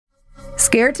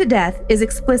Scared to Death is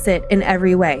explicit in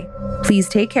every way. Please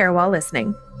take care while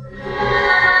listening.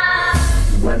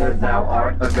 Whether thou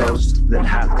art a ghost that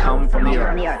hath come from the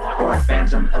earth, or a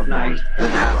phantom of night that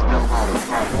hath no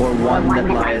home, or one that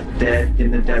lieth dead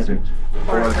in the desert,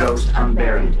 or a ghost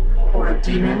unburied, or a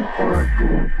demon, or a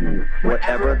ghoul,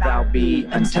 whatever thou be,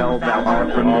 until thou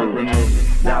art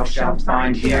removed, thou shalt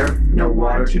find here no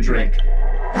water to drink.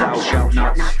 Thou shalt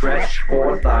not stretch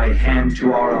forth thy hand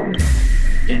to our own.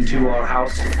 Into our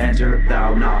house enter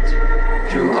thou not.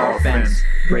 Through our fence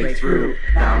break through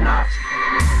thou not.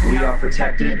 We are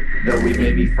protected, though we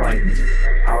may be frightened.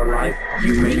 Our life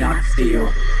you may not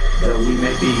steal, though we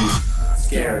may be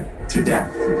scared to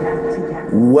death.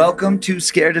 Welcome to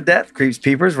Scared to Death, Creeps,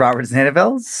 Peepers, Roberts, and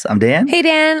Annabelles. I'm Dan. Hey,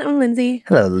 Dan. I'm Lindsay.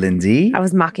 Hello, Lindsay. I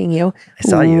was mocking you. I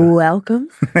saw you. Welcome.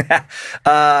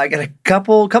 I got a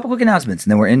couple quick announcements,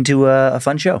 and then we're into a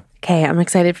fun show. Okay, I'm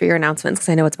excited for your announcements because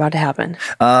I know what's about to happen.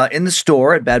 In the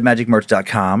store at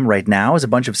badmagicmerch.com right now is a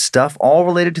bunch of stuff all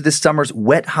related to this summer's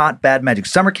Wet Hot Bad Magic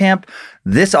Summer Camp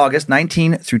this August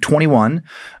 19 through 21.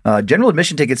 General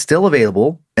admission tickets still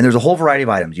available, and there's a whole variety of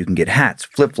items. You can get hats,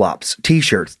 flip-flops,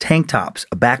 t-shirts, tank tops,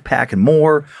 a backpack, and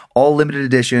more, all limited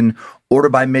edition. Order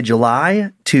by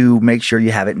mid-July to make sure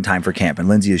you have it in time for camp. And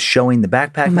Lindsay is showing the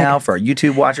backpack now for our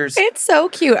YouTube watchers. It's so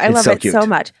cute. I love it so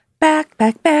much.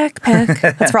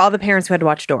 Backpack. That's for all the parents who had to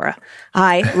watch Dora.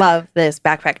 I love this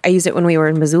backpack. I used it when we were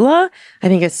in Missoula. I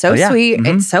think it's so sweet.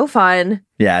 Mm-hmm. It's so fun.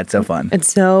 Yeah, it's so fun.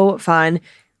 It's so fun.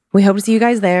 We hope to see you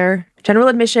guys there. General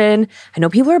admission. I know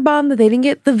people are bummed that they didn't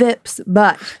get the VIPs,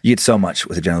 but you get so much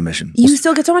with a general admission. You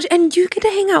still get so much, and you get to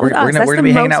hang out with us. We're going to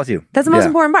be hanging out with you. That's the most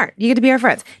important part. You get to be our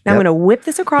friends. Now I'm going to whip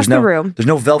this across the room. There's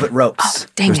no velvet ropes. Oh,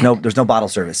 dang it. There's no bottle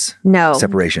service. No.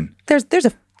 Separation. There's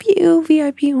a few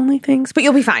VIP only things, but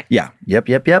you'll be fine. Yeah. Yep.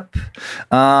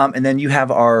 And then you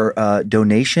have our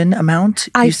donation amount,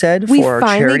 you said, for our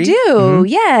charity. We finally do.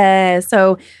 Yeah.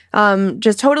 So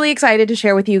just totally excited to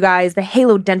share with you guys the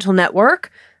Halo Dental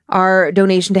Network. Our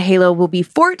donation to Halo will be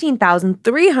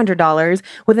 $14,300,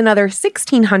 with another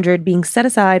 $1,600 being set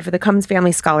aside for the Cummins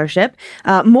Family Scholarship.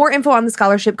 More info on the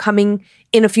scholarship coming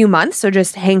in a few months, so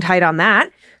just hang tight on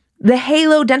that. The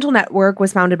Halo Dental Network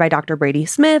was founded by Dr. Brady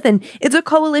Smith, and it's a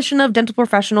coalition of dental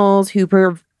professionals who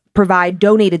provide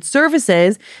donated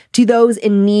services to those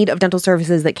in need of dental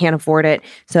services that can't afford it.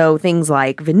 So things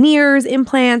like veneers,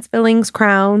 implants, fillings,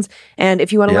 crowns. And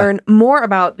if you want to learn more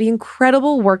about the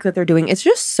incredible work that they're doing, it's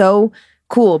just so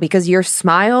cool because your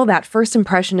smile, that first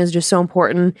impression is just so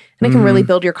important, and it can really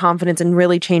build your confidence and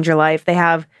really change your life. They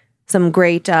have some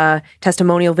great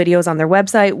testimonial videos on their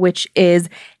website, which is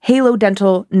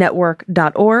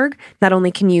halodentalnetwork.org. Not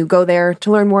only can you go there to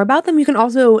learn more about them, you can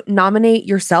also nominate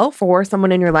yourself or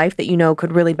someone in your life that you know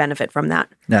could really benefit from that.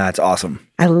 Yeah, that's awesome.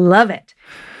 I love it.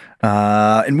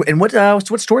 And what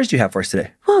stories do you have for us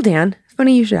today? Well, Dan,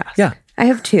 funny you should ask. Yeah. I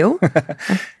have two.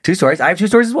 2 stories. I have 2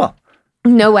 stories as well.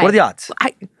 No way. What are the odds?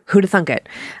 Who'd have thunk it?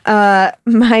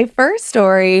 My first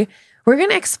story, we're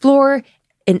going to explore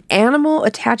an animal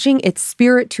attaching its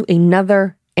spirit to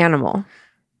another animal.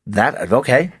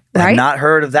 Okay. Right? I've not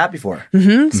heard of that before.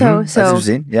 Mm-hmm. So that's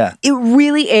interesting. Yeah. It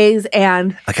really is.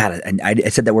 And I got it. I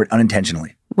said that word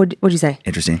unintentionally. What'd you say?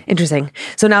 Interesting.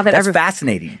 So now that that's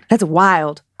fascinating. That's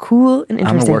wild, cool, and interesting.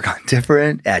 I'm gonna work on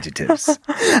different adjectives.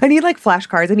 I need like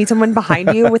flashcards. I need someone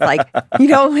behind you with like,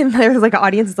 when there's like an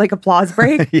audience, it's like applause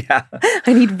break. Yeah.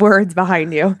 I need words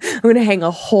behind you. I'm gonna hang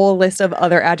a whole list of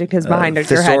other adjectives behind your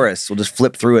head. Thesaurus. We'll just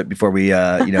flip through it before we,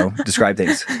 describe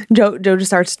things. Joe just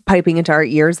starts piping into our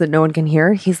ears that no one can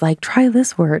hear. He's like, try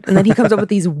this word. And then he comes up with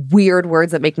these weird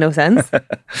words that make no sense.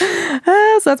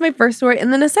 So that's my first story.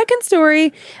 And then a second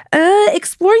story,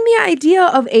 exploring the idea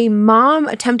of a mom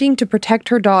attempting to protect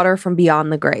her daughter from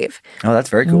beyond the grave. Oh, that's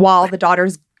very cool. While the daughter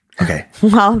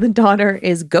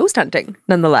is ghost hunting,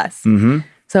 nonetheless. Mm-hmm.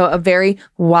 So a very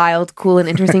wild, cool, and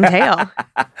interesting tale.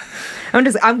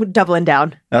 I'm doubling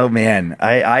down. Oh man,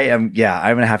 I am. Yeah,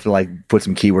 I'm gonna have to like put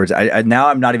some keywords. Now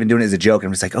I'm not even doing it as a joke.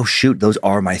 I'm just like, oh shoot, those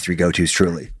are my 3 go-tos.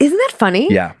 Truly, isn't that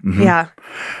funny? Yeah. Mm-hmm. Yeah.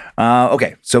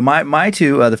 Okay, so my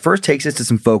 2. The first takes us to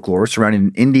some folklore surrounding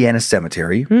an Indiana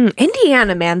cemetery.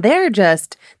 Indiana, man, they're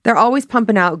always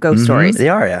pumping out ghost stories. They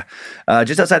are, yeah.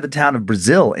 Just outside the town of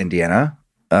Brazil, Indiana.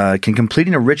 Can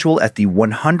completing a ritual at the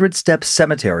 100-step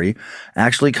cemetery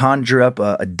actually conjure up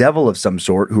a devil of some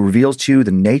sort who reveals to you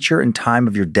the nature and time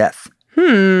of your death?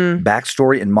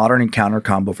 Backstory and modern encounter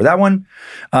combo for that one.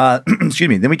 Excuse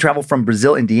me. Then we travel from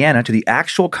Brazil, Indiana to the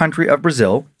actual country of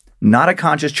Brazil. Not a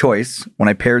conscious choice when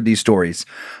I paired these stories.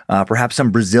 Perhaps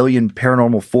some Brazilian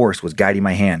paranormal force was guiding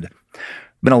my hand.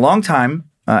 Been a long time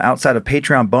outside of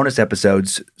Patreon bonus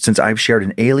episodes since I've shared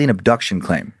an alien abduction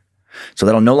claim. So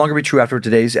that'll no longer be true after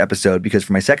today's episode, because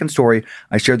for my second story,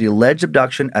 I shared the alleged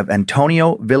abduction of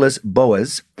Antonio Villas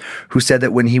Boas, who said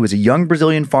that when he was a young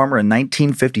Brazilian farmer in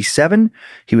 1957,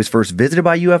 he was first visited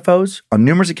by UFOs on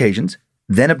numerous occasions,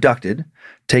 then abducted,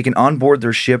 taken on board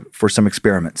their ship for some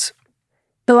experiments.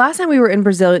 The last time we were in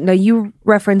Brazil, now you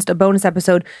referenced a bonus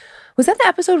episode. Was that the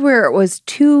episode where it was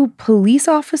 2 police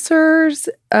officers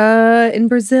in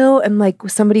Brazil and like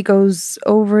somebody goes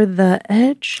over the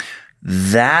edge?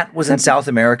 That was in South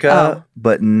America,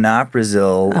 but not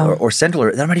Brazil or Central.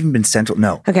 That might have even been Central.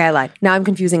 No. Okay, I lied. Now I'm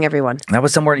confusing everyone. That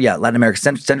was somewhere, Latin America,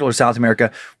 Central or South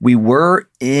America. We were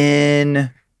in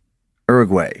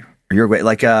Uruguay,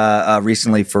 like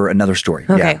recently for another story.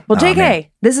 Okay. Yeah. Well, JK,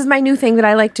 this is my new thing that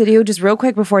I like to do just real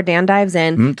quick before Dan dives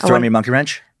in. Throw me a monkey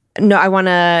wrench? No, I want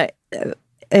to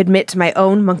admit to my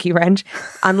own monkey wrench.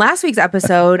 On last week's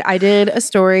episode, I did a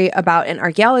story about an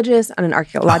archaeologist on an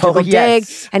archaeological dig,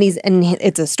 and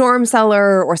it's a storm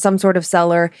cellar or some sort of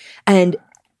cellar, and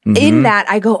in that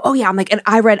I go, I'm like, and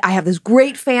I have this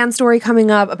great fan story coming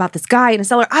up about this guy in a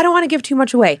cellar. I don't want to give too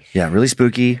much away. Yeah, really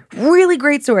spooky. Really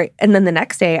great story. And then the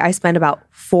next day, I spent about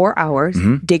 4 hours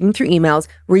digging through emails,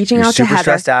 reaching out to Heather. Super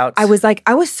stressed out. I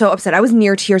was so upset. I was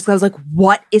near tears because I was like,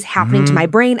 what is happening to my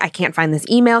brain? I can't find this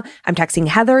email. I'm texting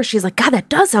Heather. She's like, God, that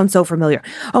does sound so familiar.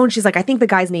 Oh, and she's like, I think the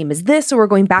guy's name is this. So we're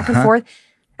going back and forth.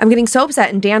 I'm getting so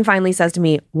upset. And Dan finally says to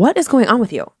me, what is going on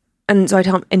with you? And so I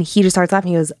tell him, and he just starts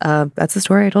laughing. He goes, that's the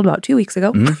story I told about 2 weeks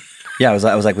ago. Yeah, I was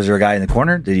like, was there a guy in the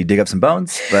corner? Did he dig up some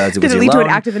bones? Did it lead to an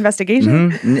active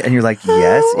investigation? And you're like,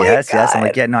 yes. I'm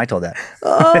like, yeah, no, I told that.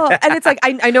 And it's like,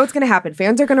 I know it's going to happen.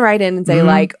 Fans are going to write in and say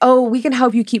like, we can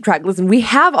help you keep track. Listen, we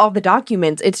have all the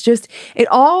documents. It's just, it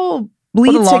all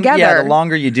bleeds together. Yeah, the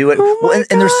longer you do it.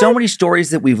 And there's so many stories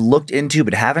that we've looked into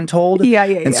but haven't told.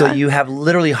 And so you have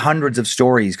literally hundreds of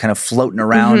stories kind of floating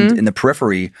around in the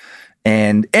periphery.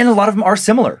 And a lot of them are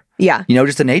similar. Yeah.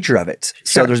 Just the nature of it.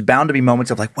 So there's bound to be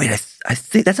moments of like, wait, I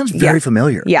think that sounds very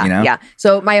familiar. Yeah. Yeah.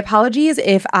 So my apologies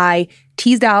if I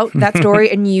teased out that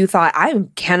story and you thought, I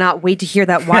cannot wait to hear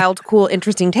that wild, cool,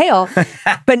 interesting tale.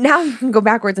 But now you can go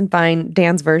backwards and find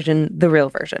Dan's version, the real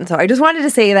version. So I just wanted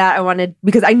to say that.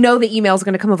 Because I know the email is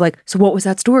going to come of like, so what was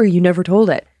that story? You never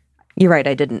told it. You're right,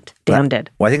 I didn't. Dan did.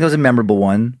 Well, I think that was a memorable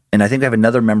one, and I think we have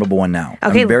another memorable one now.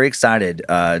 Okay. I'm very excited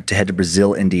to head to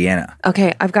Brazil, Indiana.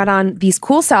 Okay, I've got on these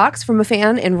cool socks from a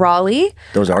fan in Raleigh.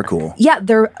 Those are cool. Yeah,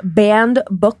 they're banned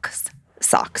books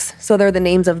socks. So they're the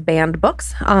names of banned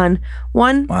books on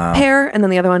one pair, and then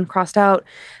the other one crossed out.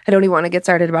 I don't even want to get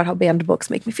started about how banned books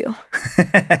make me feel.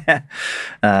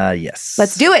 Yes.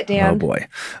 Let's do it, Dan. Oh, boy.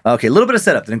 Okay, a little bit of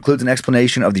setup that includes an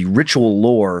explanation of the ritual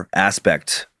lore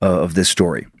aspect of this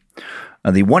story.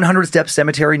 The 100 Step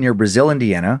Cemetery near Brazil,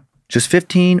 Indiana, just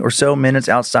 15 or so minutes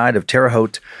outside of Terre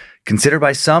Haute, considered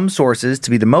by some sources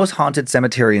to be the most haunted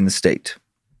cemetery in the state.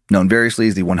 Known variously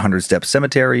as the 100 Step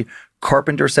Cemetery,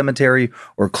 Carpenter Cemetery,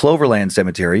 or Cloverland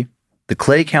Cemetery, the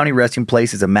Clay County resting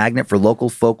place is a magnet for local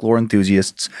folklore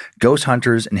enthusiasts, ghost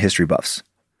hunters, and history buffs.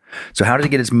 So how did it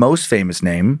get its most famous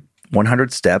name?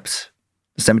 100 Steps.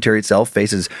 The cemetery itself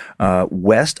faces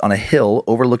west on a hill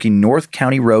overlooking North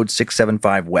County Road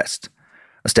 675 West.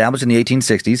 Established in the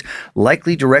 1860s,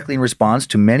 likely directly in response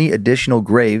to many additional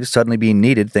graves suddenly being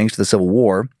needed thanks to the Civil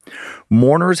War,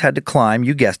 mourners had to climb,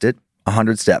 you guessed it,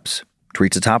 100 steps to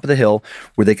reach the top of the hill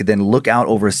where they could then look out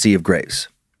over a sea of graves.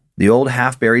 The old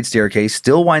half-buried staircase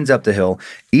still winds up the hill,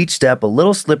 each step a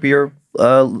little slippier.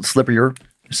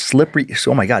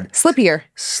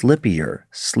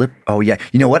 Oh, yeah.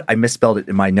 You know what? I misspelled it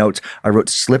in my notes. I wrote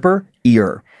slipper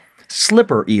ear.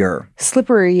 Slipper-ear.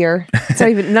 Slippery-ear. It's not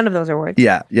even, none of those are words.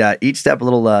 Yeah. Each step a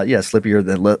little,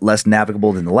 slippier, less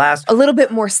navigable than the last. A little bit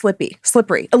more slippery.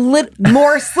 A little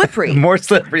more slippery. More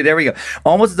slippery. There we go.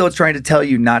 Almost as though it's trying to tell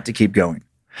you not to keep going.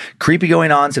 Creepy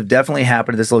going-ons have definitely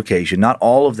happened at this location, not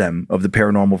all of them of the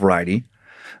paranormal variety.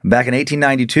 Back in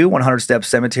 1892, 100 Steps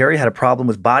Cemetery had a problem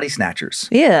with body snatchers.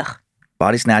 Yeah.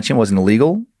 Body snatching wasn't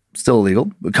illegal. Still illegal,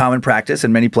 but common practice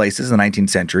in many places in the 19th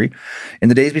century. In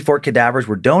the days before cadavers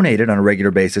were donated on a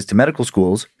regular basis to medical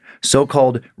schools,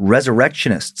 so-called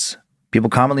resurrectionists, people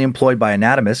commonly employed by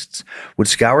anatomists, would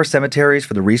scour cemeteries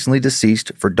for the recently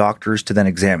deceased for doctors to then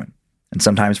examine, and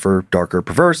sometimes for darker,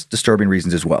 perverse, disturbing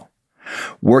reasons as well.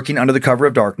 Working under the cover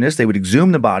of darkness, they would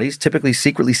exhume the bodies, typically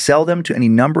secretly sell them to any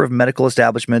number of medical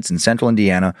establishments in central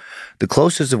Indiana, the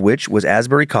closest of which was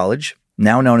Asbury College,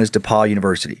 now known as DePauw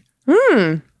University.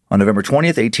 On November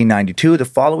 20th, 1892, the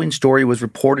following story was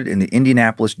reported in the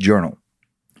Indianapolis Journal.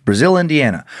 Brazil,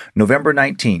 Indiana, November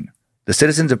 19. The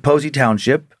citizens of Posey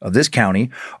Township of this county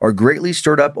are greatly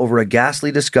stirred up over a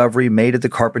ghastly discovery made at the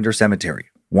Carpenter Cemetery.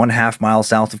 1/2 mile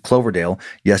south of Cloverdale,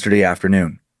 yesterday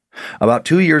afternoon. About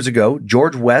 2 years ago,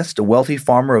 George West, a wealthy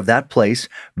farmer of that place,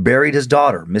 buried his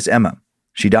daughter, Miss Emma.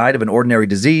 She died of an ordinary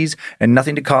disease, and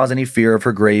nothing to cause any fear of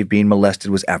her grave being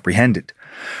molested was apprehended.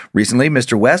 Recently,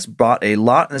 Mr. West bought a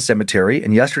lot in the cemetery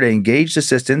and yesterday engaged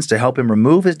assistants to help him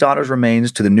remove his daughter's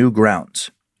remains to the new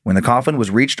grounds. When the coffin was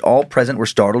reached, all present were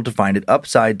startled to find it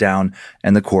upside down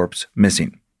and the corpse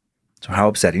missing. So how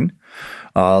upsetting.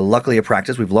 Luckily, a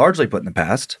practice we've largely put in the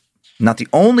past. Not the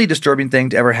only disturbing thing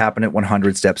to ever happen at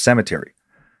 100 Steps Cemetery.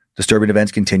 Disturbing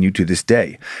events continue to this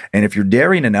day, and if you're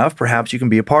daring enough, perhaps you can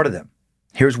be a part of them.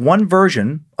 Here's one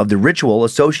version of the ritual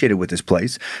associated with this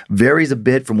place, varies a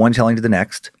bit from one telling to the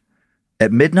next.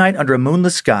 At midnight under a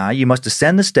moonless sky, you must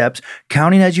ascend the steps,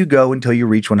 counting as you go until you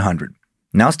reach 100.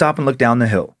 Now stop and look down the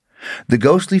hill. The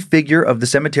ghostly figure of the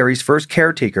cemetery's first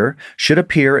caretaker should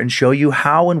appear and show you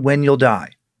how and when you'll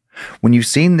die. When you've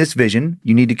seen this vision,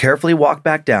 you need to carefully walk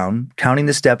back down, counting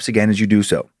the steps again as you do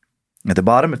so. At the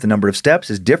bottom, if the number of steps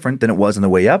is different than it was on the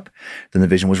way up, then the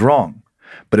vision was wrong.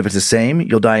 But if it's the same,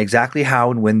 you'll die exactly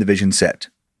how and when the vision set.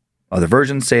 Other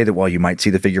versions say that while you might see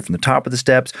the figure from the top of the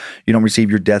steps, you don't receive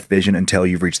your death vision until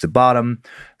you've reached the bottom.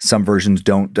 Some versions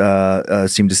don't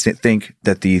seem to think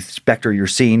that the specter you're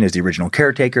seeing is the original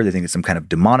caretaker. They think it's some kind of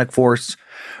demonic force.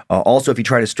 Also, if you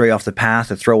try to stray off the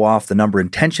path or throw off the number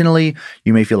intentionally,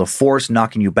 you may feel a force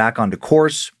knocking you back onto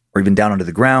course or even down onto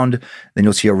the ground. Then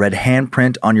you'll see a red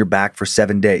handprint on your back for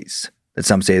 7 days that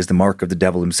some say is the mark of the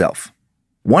devil himself.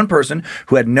 One person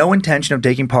who had no intention of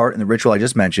taking part in the ritual I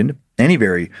just mentioned, any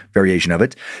variation of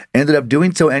it, ended up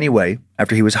doing so anyway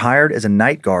after he was hired as a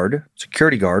night guard,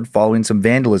 security guard, following some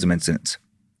vandalism incidents.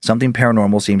 Something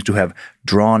paranormal seems to have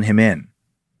drawn him in.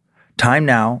 Time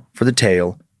now for the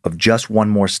tale of just one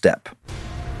more step.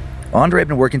 Andre had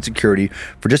been working security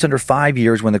for just under 5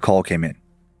 years when the call came in.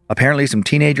 Apparently, some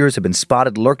teenagers had been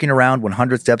spotted lurking around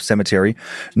 100 Steps Cemetery,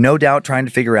 no doubt trying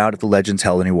to figure out if the legends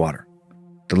held any water.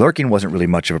 The lurking wasn't really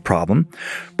much of a problem,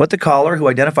 but the caller, who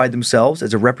identified themselves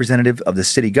as a representative of the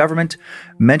city government,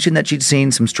 mentioned that she'd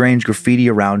seen some strange graffiti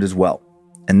around as well,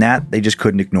 and that they just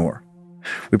couldn't ignore.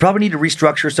 We probably need to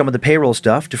restructure some of the payroll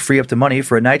stuff to free up the money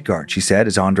for a night guard, she said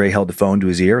as Andre held the phone to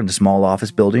his ear in the small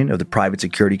office building of the private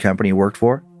security company he worked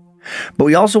for. But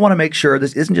we also want to make sure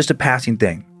this isn't just a passing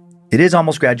thing. It is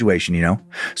almost graduation, you know?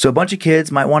 So a bunch of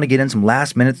kids might want to get in some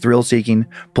last-minute thrill-seeking,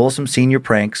 pull some senior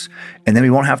pranks, and then we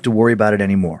won't have to worry about it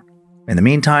anymore. In the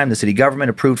meantime, the city government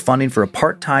approved funding for a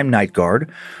part-time night guard.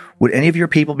 Would any of your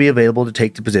people be available to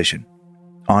take the position?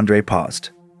 Andre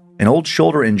paused. An old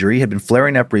shoulder injury had been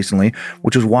flaring up recently,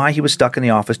 which was why he was stuck in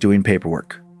the office doing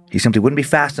paperwork. He simply wouldn't be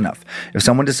fast enough if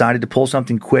someone decided to pull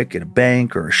something quick at a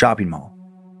bank or a shopping mall.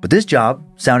 But this job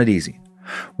sounded easy.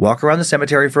 Walk around the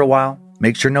cemetery for a while,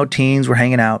 make sure no teens were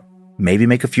hanging out, maybe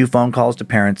make a few phone calls to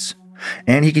parents,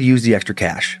 and he could use the extra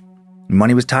cash.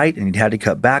 Money was tight and he'd had to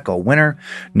cut back all winter,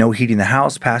 no heating the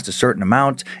house past a certain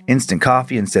amount, instant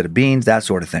coffee instead of beans, that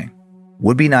sort of thing.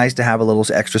 Would be nice to have a little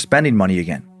extra spending money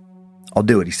again. I'll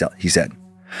do it, he said.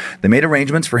 They made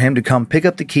arrangements for him to come pick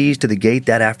up the keys to the gate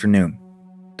that afternoon.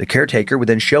 The caretaker would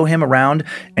then show him around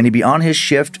and he'd be on his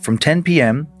shift from 10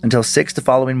 p.m. until 6 the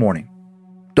following morning.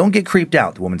 Don't get creeped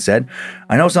out, the woman said.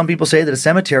 I know some people say that a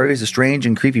cemetery is a strange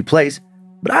and creepy place,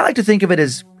 but I like to think of it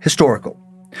as historical.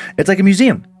 It's like a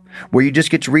museum, where you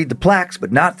just get to read the plaques,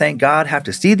 but not, thank God, have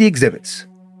to see the exhibits.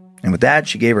 And with that,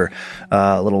 she gave her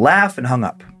a little laugh and hung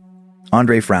up.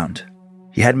 Andre frowned.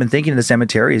 He hadn't been thinking of the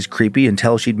cemetery as creepy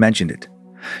until she'd mentioned it.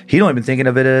 He'd only been thinking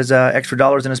of it as extra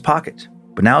dollars in his pocket.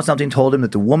 But now something told him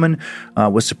that the woman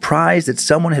was surprised that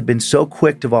someone had been so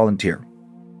quick to volunteer.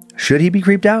 Should he be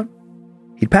creeped out?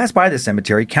 He'd passed by this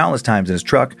cemetery countless times in his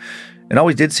truck. It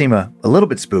always did seem a little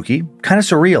bit spooky, kind of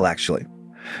surreal, actually.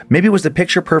 Maybe it was the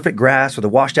picture-perfect grass or the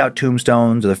washed-out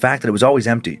tombstones or the fact that it was always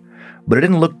empty, but it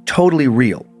didn't look totally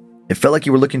real. It felt like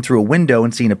you were looking through a window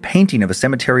and seeing a painting of a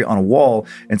cemetery on a wall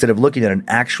instead of looking at an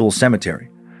actual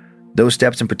cemetery. Those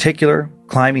steps in particular,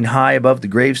 climbing high above the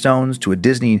gravestones to a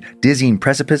dizzying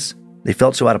precipice, they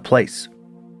felt so out of place.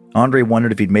 Andre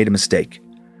wondered if he'd made a mistake.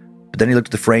 But then he looked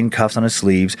at the frayed cuffs on his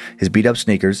sleeves, his beat-up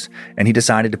sneakers, and he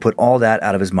decided to put all that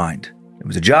out of his mind. It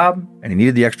was a job, and he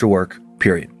needed the extra work,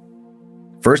 period.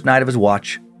 First night of his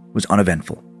watch was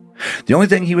uneventful. The only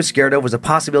thing he was scared of was the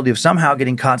possibility of somehow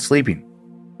getting caught sleeping.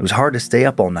 It was hard to stay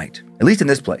up all night, at least in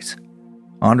this place.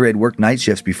 Andre had worked night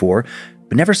shifts before,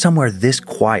 but never somewhere this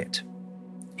quiet.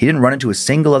 He didn't run into a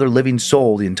single other living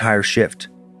soul the entire shift.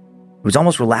 It was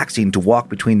almost relaxing to walk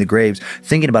between the graves,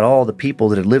 thinking about all the people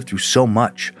that had lived through so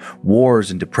much, wars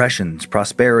and depressions,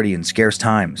 prosperity and scarce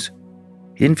times.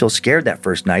 He didn't feel scared that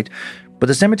first night, but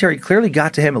the cemetery clearly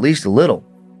got to him at least a little.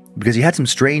 because he had some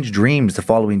strange dreams the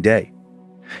following day.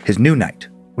 His new night,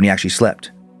 when he actually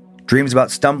slept. Dreams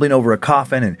about stumbling over a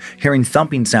coffin and hearing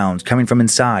thumping sounds coming from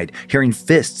inside, hearing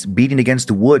fists beating against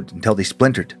the wood until they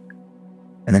splintered.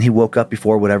 And then he woke up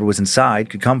before whatever was inside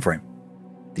could come for him.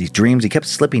 These dreams, he kept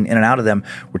slipping in and out of them,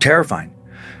 were terrifying.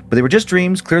 But they were just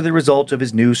dreams, clearly the result of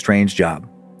his new strange job.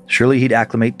 Surely he'd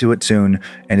acclimate to it soon,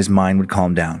 and his mind would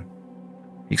calm down.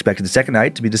 He expected the second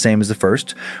night to be the same as the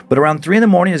first, but around 3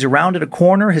 a.m, as he rounded a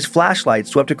corner, his flashlight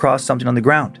swept across something on the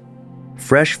ground.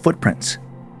 Fresh footprints.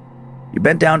 He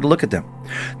bent down to look at them.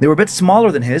 They were a bit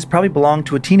smaller than his, probably belonged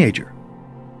to a teenager.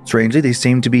 Strangely, they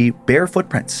seemed to be bare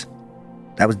footprints.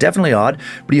 That was definitely odd,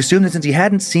 but he assumed that since he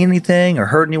hadn't seen anything or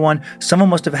heard anyone, someone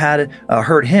must have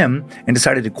heard him and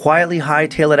decided to quietly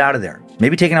hightail it out of there,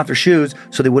 maybe taking off their shoes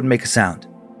so they wouldn't make a sound.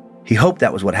 He hoped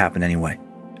that was what happened anyway.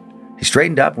 He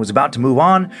straightened up and was about to move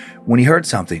on when he heard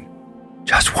something.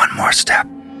 Just one more step.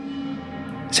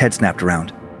 His head snapped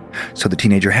around. So the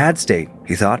teenager had stayed,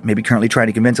 he thought, maybe currently trying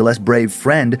to convince a less brave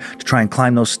friend to try and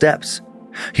climb those steps.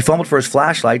 He fumbled for his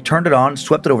flashlight, turned it on,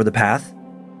 swept it over the path,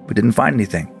 but didn't find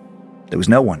anything. There was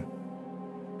no one.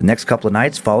 The next couple of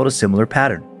nights followed a similar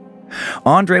pattern.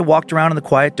 Andre walked around in the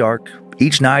quiet dark.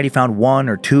 Each night he found 1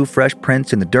 or 2 fresh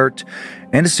prints in the dirt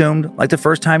and assumed, like the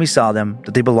first time he saw them,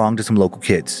 that they belonged to some local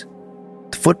kids.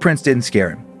 The footprints didn't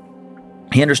scare him.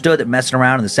 He understood that messing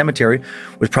around in the cemetery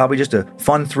was probably just a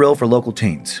fun thrill for local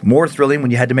teens. More thrilling when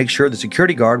you had to make sure the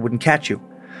security guard wouldn't catch you.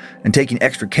 And taking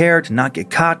extra care to not get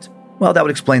caught, well, that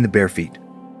would explain the bare feet.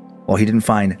 While he didn't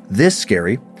find this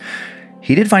scary,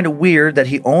 he did find it weird that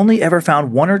he only ever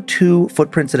found 1 or 2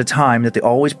 footprints at a time, that they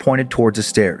always pointed towards the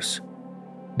stairs.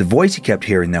 The voice he kept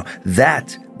hearing, though,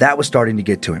 that was starting to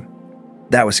get to him.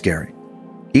 That was scary.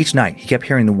 Each night, he kept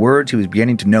hearing the words he was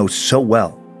beginning to know so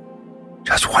well.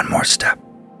 Just one more step.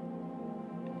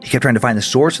 He kept trying to find the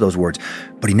source of those words,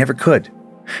 but he never could.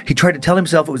 He tried to tell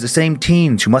himself it was the same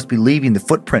teens who must be leaving the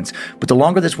footprints, but the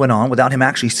longer this went on without him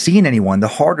actually seeing anyone, the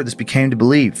harder this became to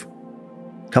believe.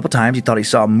 A couple times he thought he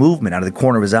saw movement out of the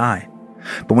corner of his eye,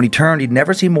 but when he turned, he'd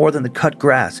never see more than the cut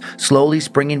grass slowly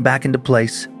springing back into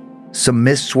place, some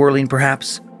mist swirling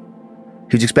perhaps.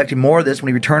 He was expecting more of this when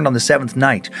he returned on the 7th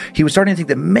night. He was starting to think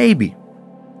that maybe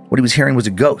what he was hearing was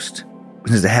a ghost.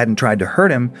 Since it hadn't tried to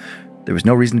hurt him, there was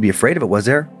no reason to be afraid of it, was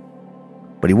there?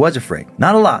 But he was afraid.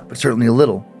 Not a lot, but certainly a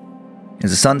little.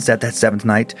 As the sun set that 7th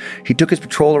night, he took his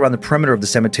patrol around the perimeter of the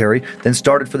cemetery, then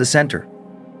started for the center,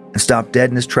 and stopped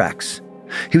dead in his tracks.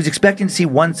 He was expecting to see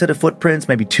 1 set of footprints,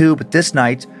 maybe 2, but this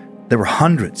night, there were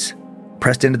hundreds,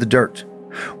 pressed into the dirt.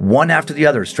 One after the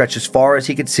other, stretched as far as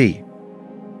he could see.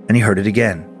 And he heard it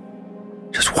again.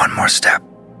 Just one more step.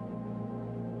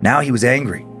 Now he was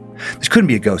angry. This couldn't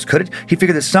be a ghost, could it? He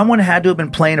figured that someone had to have been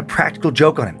playing a practical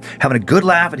joke on him, having a good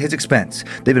laugh at his expense.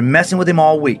 They'd been messing with him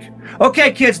all week.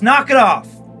 Okay, kids, knock it off!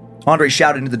 Andre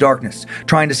shouted into the darkness,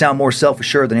 trying to sound more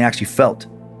self-assured than he actually felt.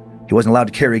 He wasn't allowed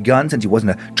to carry a gun since he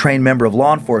wasn't a trained member of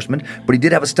law enforcement, but he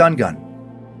did have a stun gun.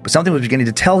 But something was beginning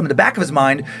to tell him in the back of his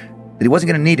mind that he wasn't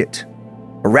going to need it,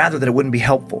 or rather that it wouldn't be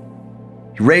helpful.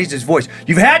 He raised his voice.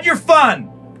 You've had your fun!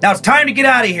 Now it's time to get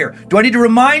out of here. Do I need to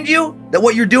remind you that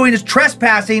what you're doing is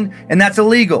trespassing and that's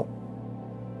illegal?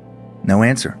 No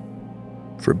answer.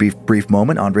 For a brief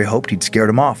moment, Andre hoped he'd scared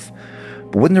him off.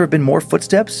 But wouldn't there have been more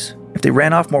footsteps? If they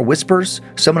ran off, more whispers?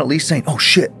 Someone at least saying, oh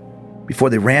shit, before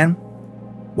they ran?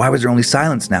 Why was there only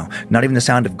silence now? Not even the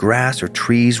sound of grass or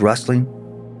trees rustling?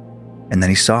 And then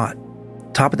he saw it.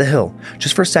 Top of the hill,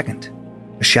 just for a second.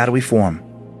 A shadowy form.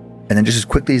 And then just as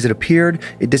quickly as it appeared,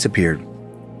 it disappeared.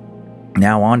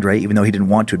 Now Andre, even though he didn't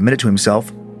want to admit it to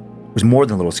himself, was more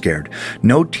than a little scared.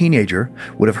 No teenager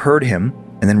would have heard him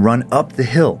and then run up the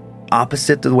hill,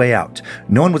 opposite the way out.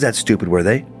 No one was that stupid, were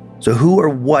they? So who or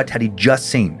what had he just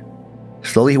seen?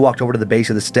 Slowly he walked over to the base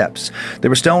of the steps. They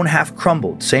were stone half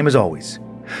crumbled, same as always.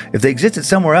 If they existed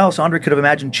somewhere else, Andre could have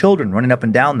imagined children running up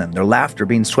and down them, their laughter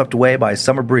being swept away by a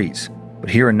summer breeze. But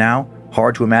here and now,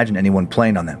 hard to imagine anyone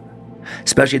playing on them.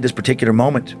 Especially at this particular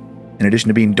moment. In addition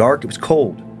to being dark, it was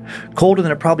cold. Colder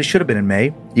than it probably should have been in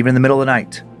May, even in the middle of the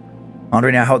night.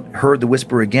 Andre now heard the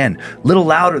whisper again, little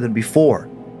louder than before.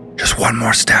 Just one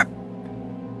more step.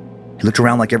 He looked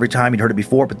around like every time he'd heard it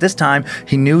before, but this time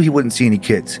he knew he wouldn't see any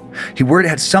kids. He worried it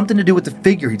had something to do with the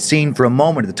figure he'd seen for a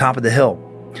moment at the top of the hill.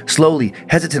 Slowly,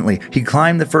 hesitantly, he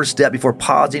climbed the first step before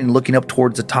pausing and looking up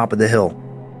towards the top of the hill.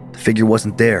 The figure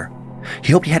wasn't there.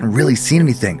 He hoped he hadn't really seen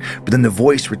anything, but then the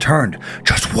voice returned.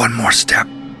 Just one more step.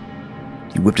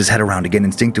 He whipped his head around again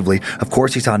instinctively. Of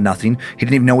course he saw nothing. He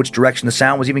didn't even know which direction the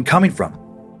sound was even coming from.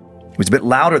 It was a bit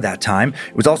louder that time.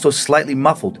 It was also slightly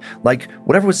muffled, like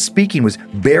whatever was speaking was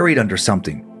buried under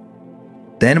something.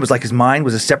 Then it was like his mind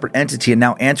was a separate entity and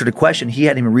now answered a question he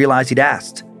hadn't even realized he'd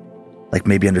asked. Like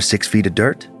maybe under 6 feet of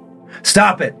dirt?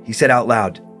 Stop it, he said out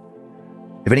loud.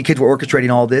 If any kids were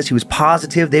orchestrating all this, he was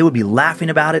positive they would be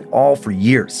laughing about it all for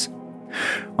years.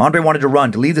 Andre wanted to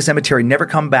run, to leave the cemetery, never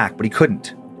come back, but he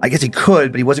couldn't. I guess he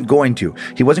could, but he wasn't going to.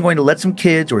 He wasn't going to let some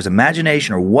kids or his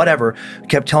imagination or whatever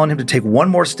kept telling him to take one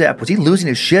more step. Was he losing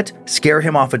his shit? Scare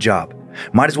him off a job.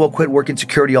 Might as well quit working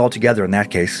security altogether in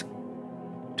that case.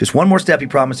 Just one more step, he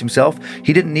promised himself.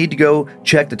 He didn't need to go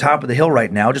check the top of the hill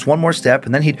right now. Just one more step,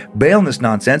 and then he'd bail on this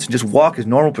nonsense and just walk his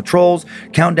normal patrols,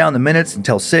 count down the minutes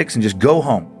until 6, and just go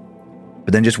home.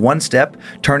 But then just one step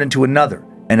turned into another,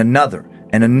 and another,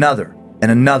 and another,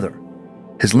 and another.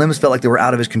 His limbs felt like they were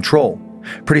out of his control.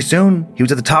 Pretty soon, he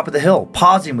was at the top of the hill,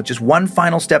 pausing with just one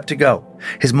final step to go.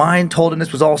 His mind told him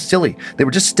this was all silly. They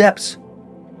were just steps.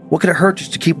 What could it hurt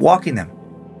just to keep walking them?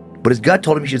 But his gut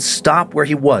told him he should stop where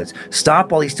he was.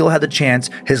 Stop while he still had the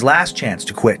chance, his last chance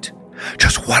to quit.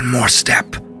 Just one more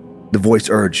step, the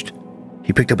voice urged.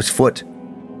 He picked up his foot,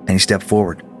 and he stepped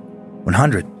forward.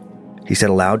 100, he said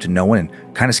aloud to no one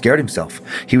and kind of scared himself.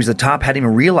 He was at the top, hadn't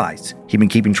even realized he'd been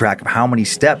keeping track of how many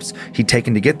steps he'd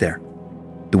taken to get there.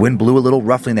 The wind blew a little,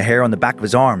 ruffling the hair on the back of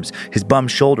his arms. His bum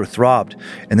shoulder throbbed,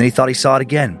 and then he thought he saw it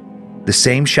again. The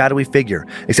same shadowy figure,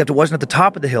 except it wasn't at the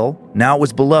top of the hill, now it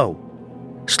was below.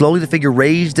 Slowly the figure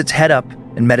raised its head up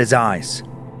and met his eyes.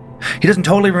 He doesn't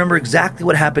totally remember exactly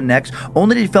what happened next,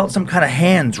 only that he felt some kind of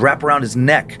hands wrap around his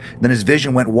neck, then his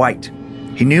vision went white.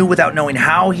 He knew without knowing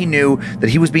how he knew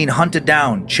that he was being hunted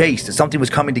down, chased, that something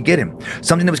was coming to get him,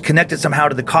 something that was connected somehow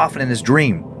to the coffin in his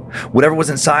dream. Whatever was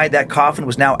inside that coffin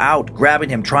was now out, grabbing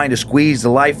him, trying to squeeze the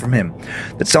life from him.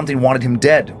 That something wanted him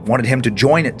dead, wanted him to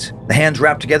join it. The hands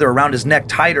wrapped together around his neck,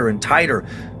 tighter and tighter,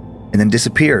 and then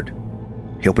disappeared.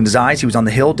 He opened his eyes. He was on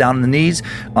the hill, down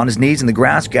on his knees in the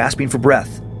grass, gasping for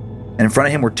breath. And in front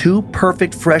of him were 2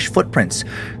 perfect, fresh footprints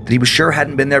that he was sure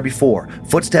hadn't been there before.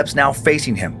 Footsteps now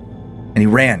facing him. And he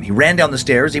ran. He ran down the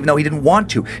stairs, even though he didn't want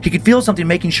to. He could feel something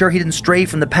making sure he didn't stray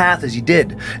from the path as he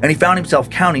did. And he found himself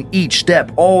counting each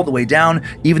step all the way down,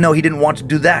 even though he didn't want to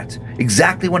do that.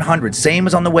 Exactly 100, same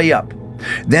as on the way up.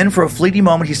 Then, for a fleeting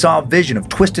moment, he saw a vision of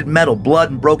twisted metal,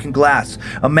 blood, and broken glass.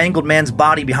 A mangled man's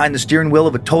body behind the steering wheel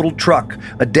of a totaled truck.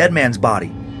 A dead man's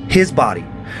body. His body.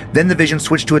 Then the vision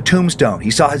switched to a tombstone.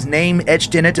 He saw his name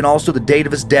etched in it and also the date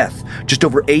of his death, just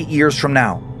over 8 years from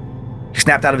now. He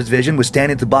snapped out of his vision, was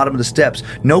standing at the bottom of the steps.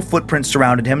 No footprints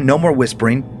surrounded him, no more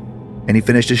whispering, and he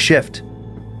finished his shift.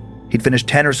 He'd finished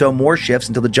 10 or so more shifts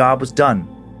until the job was done.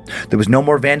 There was no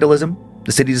more vandalism.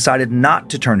 The city decided not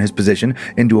to turn his position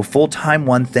into a full-time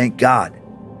one, thank God.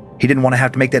 He didn't want to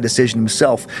have to make that decision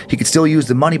himself. He could still use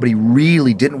the money, but he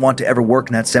really didn't want to ever work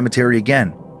in that cemetery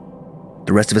again.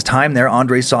 The rest of his time there,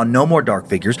 Andre saw no more dark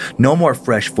figures, no more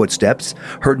fresh footsteps,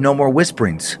 heard no more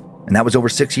whisperings, and that was over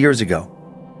 6 years ago.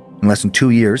 In less than 2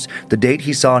 years, the date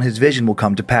he saw in his vision will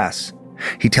come to pass.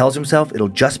 He tells himself it'll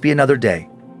just be another day.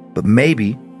 But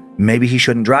maybe he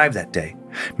shouldn't drive that day.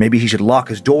 Maybe he should lock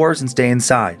his doors and stay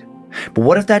inside. But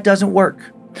what if that doesn't work?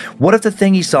 What if the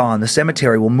thing he saw in the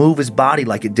cemetery will move his body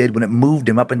like it did when it moved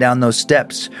him up and down those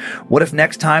steps? What if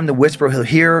next time the whisper he'll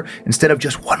hear, instead of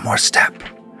just one more step,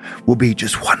 will be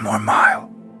just 1 more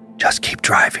mile? Just keep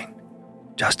driving.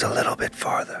 Just a little bit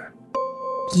farther.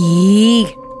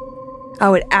 Yee. I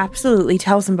would absolutely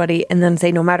tell somebody and then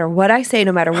say, no matter what I say,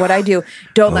 no matter what I do,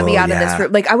 don't let me out of this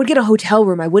room. Like, I would get a hotel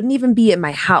room. I wouldn't even be in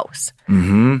my house.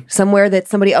 Mm-hmm. Somewhere that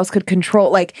somebody else could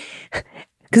control. Like,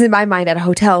 because in my mind at a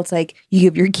hotel, it's like you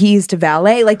give your keys to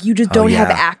valet. Like, you just don't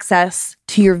have access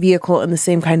to your vehicle in the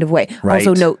same kind of way. Right.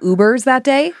 Also, no Ubers that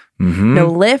day. Mm-hmm. No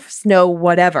lifts, no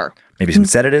whatever. Maybe some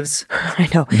sedatives. I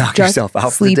know. Knock just yourself out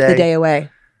for sleep the day.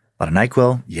 away. A lot of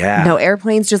NyQuil. Yeah. No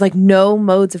airplanes, just like no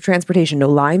modes of transportation. No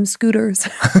Lime scooters.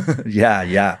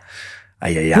 Yeah.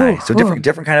 So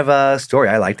different kind of story.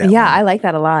 I like that one. I like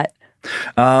that a lot.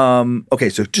 Okay,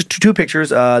 so just 2 pictures.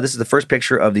 This is the first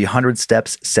picture of the 100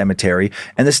 Steps Cemetery.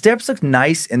 And the steps look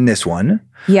nice in this one.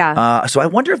 Yeah. So I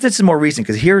wonder if this is more recent,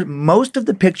 because here, most of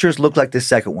the pictures look like the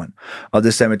second one of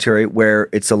the cemetery, where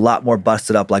it's a lot more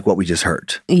busted up like what we just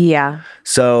heard. Yeah.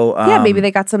 So maybe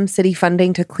they got some city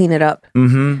funding to clean it up.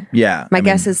 Mm-hmm. Yeah. My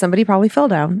guess is somebody probably fell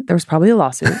down. There was probably a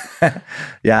lawsuit.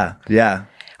 Yeah.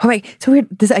 Oh my, so weird.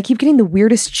 I keep getting the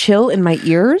weirdest chill in my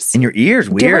ears. In your ears,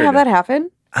 weird. Do you ever have that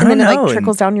happen? I don't know. And then it like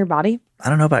trickles down your body? I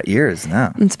don't know about ears,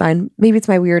 no. It's fine. Maybe it's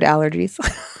my weird allergies.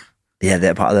 Yeah,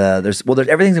 there's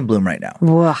everything's in bloom right now.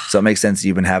 Ugh. So it makes sense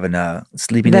you've been having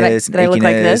sleepiness and I look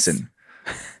like achiness this?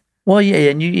 Well, yeah,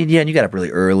 and you got up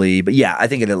really early, but yeah, I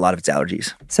think a lot of it's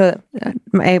allergies. So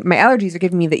my allergies are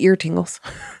giving me the ear tingles.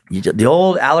 The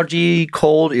old allergy,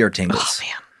 cold ear tingles. Oh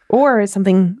man. Or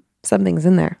something's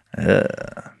in there.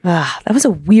 That was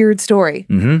a weird story.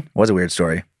 Was a weird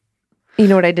story. You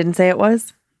know what I didn't say it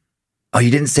was? Oh, you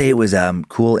didn't say it was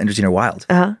cool, interesting, or wild.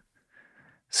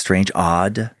 Strange,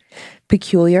 odd,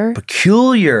 peculiar,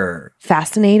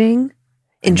 fascinating,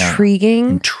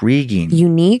 intriguing,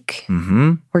 unique.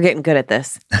 We're getting good at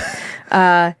this.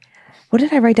 What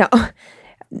did I write down? Oh,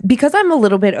 because I'm a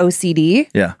little bit OCD.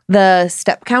 Yeah. The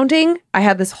step counting, I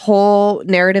had this whole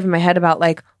narrative in my head about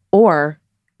like, or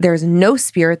there's no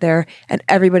spirit there and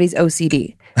everybody's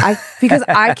OCD. Because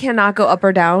I cannot go up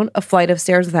or down a flight of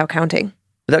stairs without counting.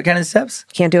 Without counting steps?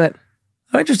 Can't do it.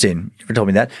 Oh, interesting. You never told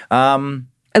me that.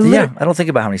 Yeah, I don't think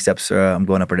about how many steps I'm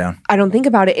going up or down. I don't think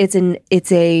about it.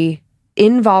 It's a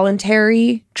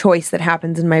involuntary choice that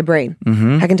happens in my brain.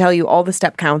 I can tell you all the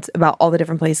step counts about all the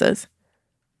different places.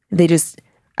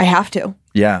 I have to.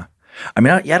 Yeah. I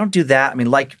mean, I don't do that. I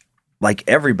mean, like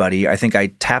everybody, I think I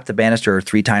tap the banister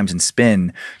 3 times and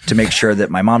spin to make sure that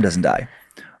my mom doesn't die.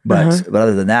 But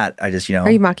other than that, I just, Are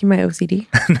you mocking my OCD?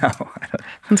 No.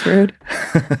 That's rude.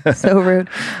 So rude.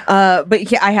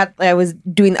 But yeah, I was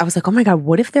like, oh my God,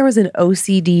 what if there was an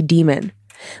OCD demon?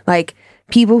 Like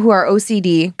people who are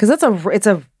OCD, because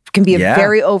can be a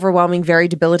very overwhelming, very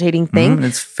debilitating thing.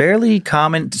 It's fairly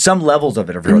common. Some levels of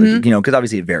it are really, because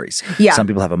obviously it varies. Yeah. Some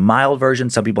people have a mild version.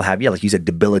 Some people have, like you said,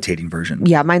 debilitating version.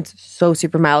 Yeah, mine's so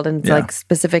super mild and it's like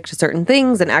specific to certain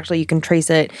things. And actually you can trace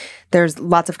it. There's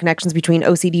lots of connections between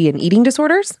OCD and eating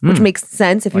disorders, which makes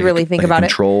sense if you really think about it.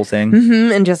 Control thing.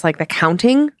 And just like the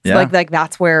counting. So like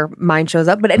that's where mine shows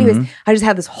up. But anyways, I just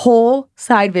had this whole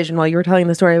side vision while you were telling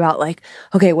the story about like,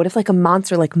 okay, what if like a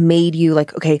monster like made you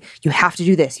like, okay, you have to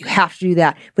do this. You have to do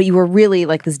that. But you were really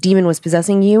like this demon was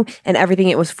possessing you and everything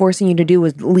it was forcing you to do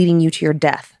was leading you to your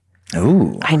death.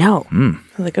 Ooh. I know.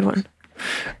 That was a good one.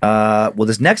 Well,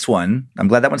 this next one, I'm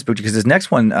glad that one spooked you because this next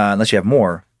one, unless you have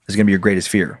more, is going to be your greatest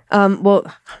fear. Well,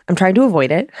 I'm trying to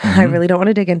avoid it. I really don't want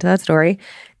to dig into that story.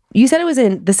 You said it was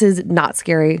this is not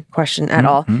scary question at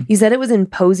all. You said it was in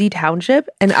Posey Township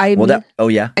and I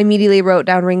immediately wrote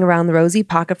down Ring Around the Rosie,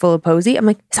 pocket full of Posey. I'm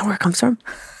like, is that where it comes from?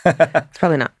 It's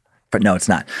probably not. But no, it's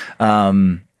not.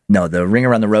 No, the Ring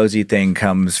Around the Rosie thing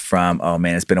comes from, oh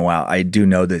man, it's been a while. I do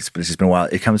know this, but it's just been a while.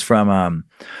 It comes from,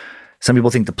 some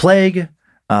people think the plague.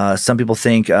 Some people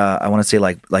think, I want to say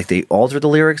like they altered the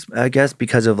lyrics, I guess,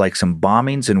 because of like some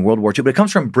bombings in World War II, but it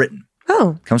comes from Britain.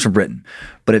 Oh. It comes from Britain.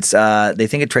 But it's, they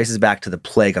think it traces back to the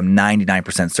plague. I'm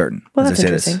 99% certain. Well, that's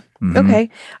interesting. Okay.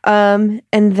 And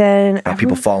then...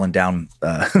 people falling down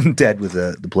dead with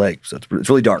the plague. So it's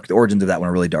really dark. The origins of that one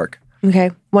are really dark.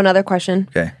 Okay. One other question.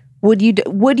 Okay. Would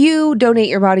you donate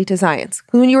your body to science?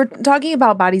 When you were talking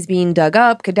about bodies being dug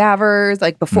up, cadavers,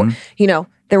 like before,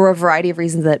 there were a variety of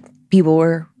reasons that people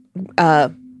were, I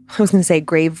was going to say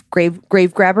grave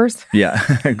grabbers. Yeah.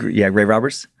 Grave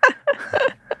robbers.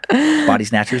 Body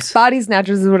snatchers. Body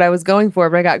snatchers is what I was going for,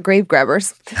 but I got grave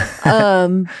grabbers.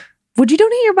 Would you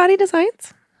donate your body to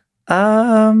science?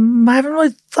 I haven't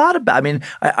really thought about. I mean,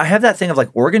 I have that thing of like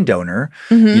organ donor,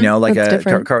 like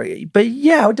a but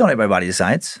yeah, I would donate my body to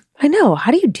science. I know.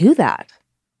 How do you do that?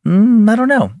 I don't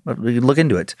know. We could look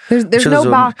into it. There's no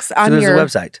box on your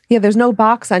website. Yeah, there's no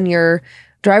box on your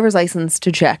driver's license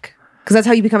to check because that's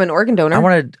how you become an organ donor.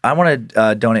 I want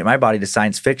to donate my body to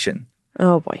science fiction.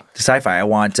 Oh boy, to sci-fi. I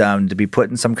want to be put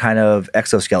in some kind of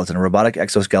exoskeleton, a robotic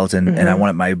exoskeleton, and I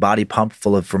want my body pumped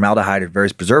full of formaldehyde or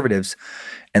various preservatives.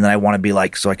 And then I want to be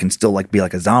like, so I can still like be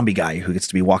like a zombie guy who gets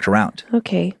to be walked around.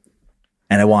 Okay.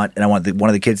 And I want one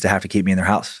of the kids to have to keep me in their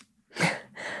house.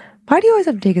 Why do you always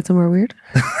have to take it somewhere weird?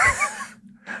 I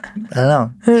don't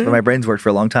know. That's where my brain's worked for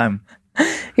a long time.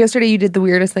 Yesterday, you did the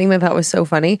weirdest thing that I thought was so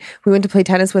funny. We went to play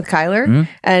tennis with Kyler,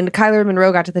 and Kyler and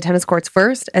Monroe got to the tennis courts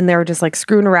first, and they were just like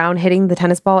screwing around, hitting the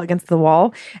tennis ball against the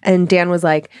wall. And Dan was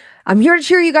like, I'm here to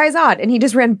cheer you guys on. And he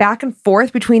just ran back and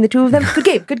forth between the two of them.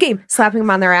 Good game, slapping them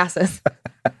on their asses.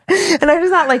 And I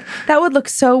just thought, like, that would look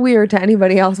so weird to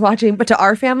anybody else watching, but to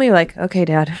our family, like, okay,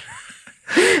 Dad.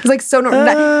 It's like so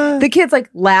normal. The kids like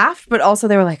laughed, but also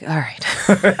they were like, all right.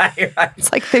 right. It's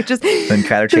like they just. Then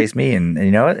Kyler chased me, and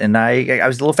you know what? And I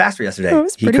was a little faster yesterday. It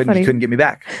was pretty funny. He couldn't get me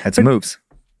back. Had some moves.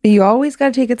 You always got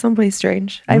to take it someplace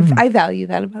strange. I value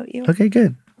that about you. Okay,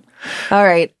 good. All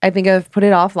right. I think I've put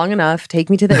it off long enough. Take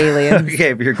me to the aliens.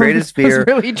 Okay, but your greatest fear. I was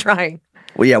really trying.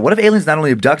 Well, yeah. What if aliens not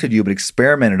only abducted you, but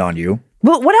experimented on you?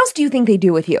 Well, what else do you think they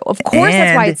do with you? Of course,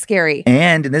 that's why it's scary.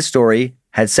 And in this story,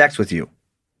 had sex with you.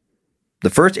 The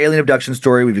first alien abduction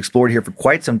story we've explored here for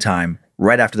quite some time,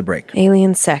 right after the break.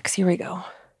 Alien sex. Here we go.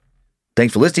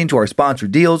 Thanks for listening to our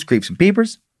sponsored deals, Creeps and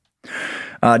Peepers.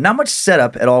 Not much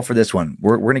setup at all for this one.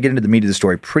 We're going to get into the meat of the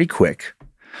story pretty quick.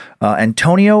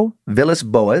 Antonio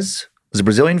Villas-Boas was a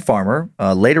Brazilian farmer,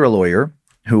 later a lawyer,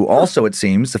 who also, it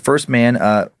seems, the first man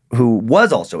of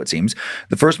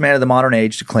the modern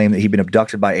age to claim that he'd been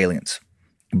abducted by aliens.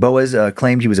 Boas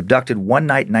claimed he was abducted one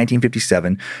night in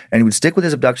 1957, and he would stick with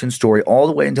his abduction story all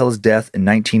the way until his death in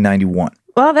 1991.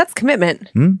 Well, that's commitment.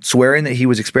 Swearing that he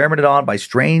was experimented on by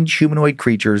strange humanoid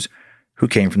creatures who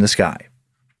came from the sky.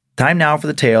 Time now for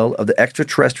the tale of the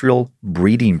extraterrestrial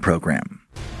breeding program.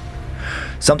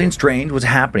 Something strange was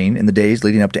happening in the days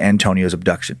leading up to Antonio's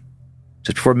abduction.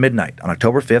 Just before midnight on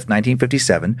October 5th,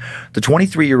 1957, the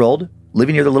 23-year-old,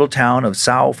 living near the little town of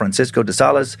São Francisco de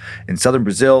Sales in southern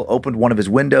Brazil, opened one of his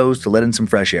windows to let in some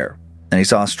fresh air, and he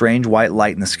saw a strange white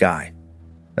light in the sky.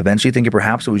 Eventually, thinking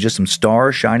perhaps it was just some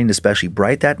stars shining especially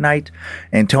bright that night,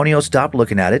 Antonio stopped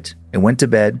looking at it and went to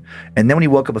bed, and then when he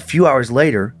woke up a few hours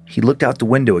later, he looked out the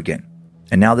window again,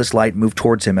 and now this light moved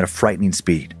towards him at a frightening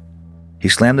speed. He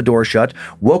slammed the door shut,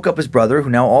 woke up his brother, who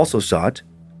now also saw it.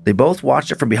 They both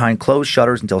watched it from behind closed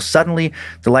shutters until suddenly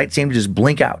the light seemed to just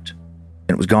blink out, and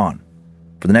it was gone.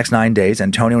 For the next 9 days,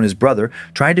 Antonio and his brother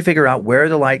tried to figure out where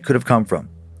the light could have come from,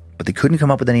 but they couldn't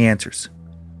come up with any answers.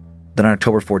 Then on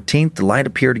October 14th, the light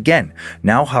appeared again,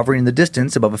 now hovering in the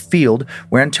distance above a field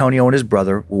where Antonio and his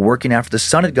brother were working after the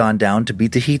sun had gone down to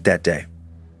beat the heat that day.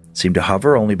 It seemed to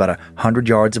hover only about 100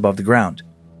 yards above the ground.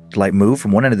 The light moved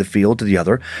from one end of the field to the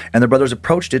other, and the brothers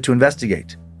approached it to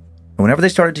investigate. And whenever they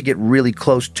started to get really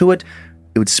close to it,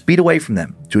 it would speed away from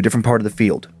them to a different part of the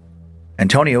field.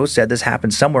 Antonio said this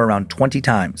happened somewhere around 20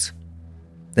 times.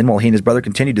 Then while he and his brother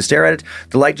continued to stare at it,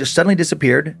 the light just suddenly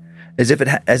disappeared, as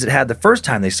it had the first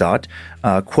time they saw it,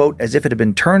 quote, as if it had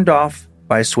been turned off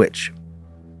by a switch.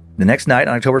 The next night,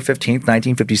 on October 15th,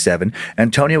 1957,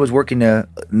 Antonio was working in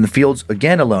the fields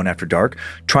again alone after dark,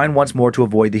 trying once more to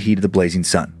avoid the heat of the blazing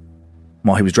sun.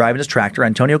 While he was driving his tractor,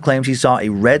 Antonio claims he saw a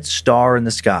red star in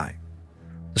the sky.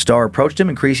 The star approached him,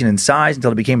 increasing in size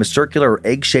until it became a circular or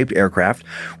egg-shaped aircraft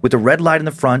with a red light in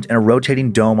the front and a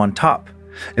rotating dome on top.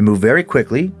 It moved very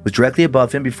quickly, was directly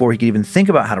above him before he could even think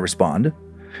about how to respond.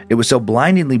 It was so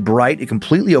blindingly bright, it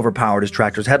completely overpowered his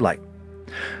tractor's headlight.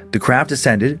 The craft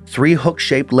descended, 3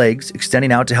 hook-shaped legs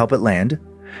extending out to help it land.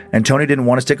 Antonio didn't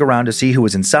want to stick around to see who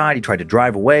was inside. He tried to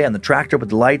drive away on the tractor, but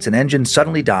the lights and engine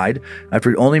suddenly died after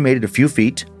he only made it a few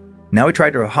feet. Now he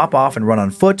tried to hop off and run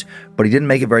on foot, but he didn't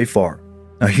make it very far.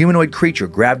 A humanoid creature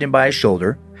grabbed him by his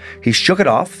shoulder. He shook it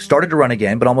off, started to run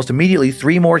again, but almost immediately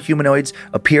 3 more humanoids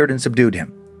appeared and subdued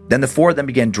him. Then the 4 of them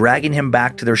began dragging him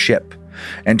back to their ship.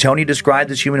 Antonio described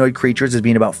these humanoid creatures as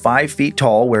being about 5 feet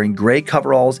tall, wearing gray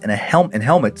coveralls and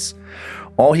helmets.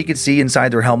 All he could see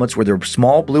inside their helmets were their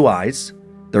small blue eyes.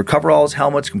 Their coveralls,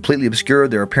 helmets completely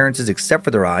obscured their appearances except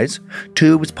for their eyes.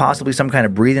 Tubes, possibly some kind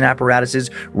of breathing apparatuses,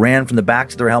 ran from the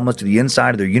backs of their helmets to the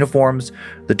inside of their uniforms.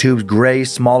 The tubes gray,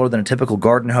 smaller than a typical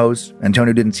garden hose.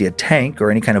 Antonio didn't see a tank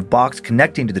or any kind of box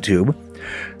connecting to the tube.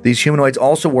 These humanoids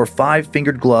also wore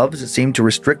 5-fingered gloves that seemed to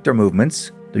restrict their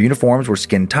movements. Their uniforms were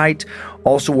skin tight,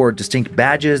 also wore distinct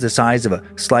badges the size of a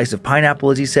slice of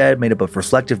pineapple, as he said, made up of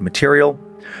reflective material.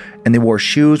 And they wore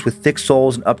shoes with thick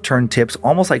soles and upturned tips,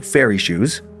 almost like fairy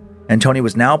shoes. Antonio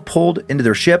was now pulled into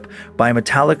their ship by a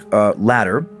metallic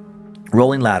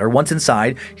rolling ladder. Once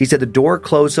inside, he said the door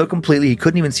closed so completely he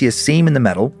couldn't even see a seam in the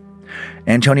metal.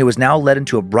 Antonio was now led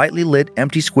into a brightly lit,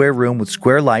 empty square room with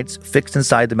square lights fixed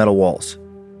inside the metal walls.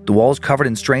 The walls covered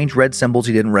in strange red symbols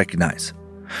he didn't recognize.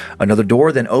 Another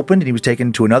door then opened and he was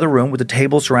taken to another room with a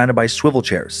table surrounded by swivel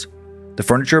chairs. The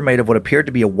furniture made of what appeared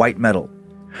to be a white metal.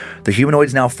 The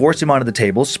humanoids now forced him onto the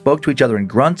table, spoke to each other in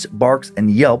grunts, barks, and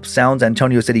yelps, sounds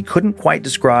Antonio said he couldn't quite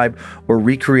describe or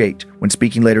recreate when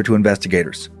speaking later to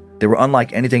investigators. They were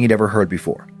unlike anything he'd ever heard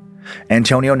before.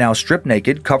 Antonio, now stripped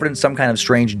naked, covered in some kind of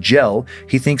strange gel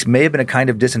he thinks may have been a kind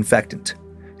of disinfectant.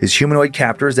 His humanoid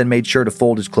captors then made sure to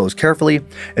fold his clothes carefully,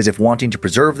 as if wanting to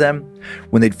preserve them.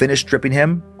 When they'd finished stripping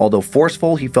him, although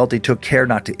forceful, he felt they took care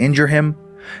not to injure him.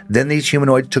 Then these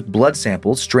humanoids took blood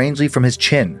samples, strangely from his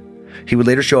chin. He would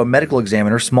later show a medical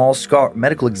examiner small scars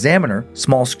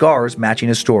matching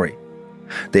his story.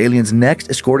 The aliens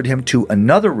next escorted him to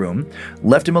another room,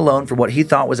 left him alone for what he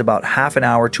thought was about half an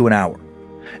hour to an hour.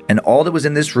 And all that was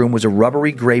in this room was a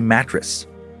rubbery gray mattress.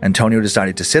 Antonio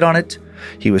decided to sit on it.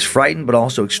 He was frightened, but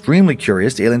also extremely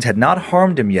curious. The aliens had not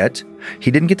harmed him yet.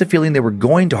 He didn't get the feeling they were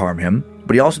going to harm him,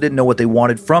 but he also didn't know what they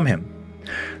wanted from him.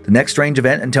 The next strange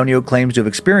event Antonio claims to have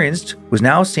experienced was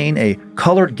now seeing a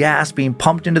colored gas being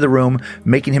pumped into the room,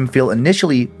 making him feel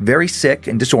initially very sick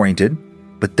and disoriented,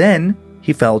 but then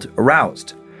he felt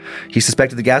aroused. He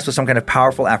suspected the gas was some kind of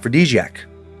powerful aphrodisiac.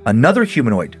 Another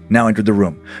humanoid now entered the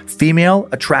room. Female,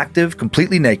 attractive,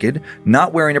 completely naked,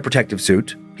 not wearing a protective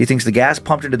suit. He thinks the gas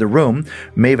pumped into the room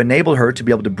may have enabled her to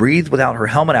be able to breathe without her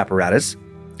helmet apparatus.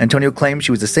 Antonio claims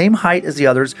she was the same height as the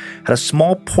others, had a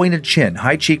small pointed chin,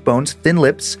 high cheekbones, thin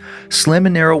lips, slim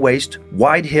and narrow waist,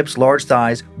 wide hips, large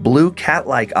thighs, blue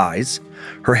cat-like eyes,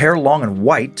 her hair long and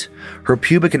white, her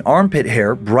pubic and armpit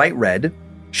hair bright red.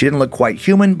 She didn't look quite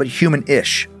human, but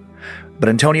human-ish. But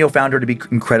Antonio found her to be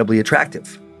incredibly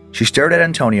attractive. She stared at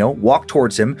Antonio, walked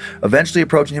towards him, eventually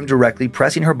approaching him directly,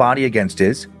 pressing her body against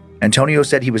his. Antonio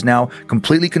said he was now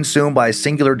completely consumed by a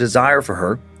singular desire for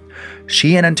her.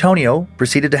 She and Antonio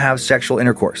proceeded to have sexual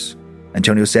intercourse.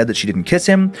 Antonio said that she didn't kiss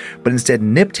him, but instead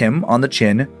nipped him on the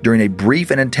chin during a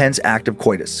brief and intense act of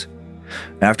coitus.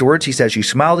 Afterwards, he says she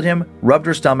smiled at him, rubbed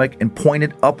her stomach, and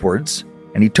pointed upwards,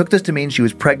 and he took this to mean she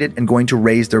was pregnant and going to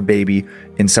raise their baby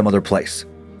in some other place.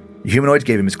 The humanoids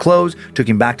gave him his clothes, took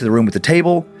him back to the room with the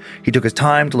table. He took his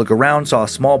time to look around, saw a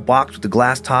small box with a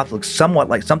glass top that looked somewhat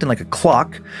like something like a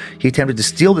clock. He attempted to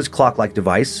steal this clock-like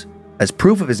device as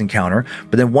proof of his encounter,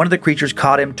 but then one of the creatures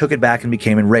caught him, took it back, and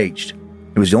became enraged.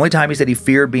 It was the only time he said he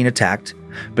feared being attacked,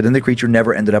 but then the creature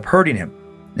never ended up hurting him.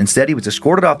 Instead, he was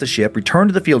escorted off the ship, returned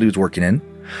to the field he was working in.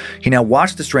 He now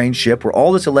watched the strange ship where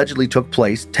all this allegedly took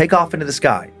place take off into the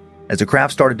sky. As the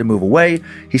craft started to move away,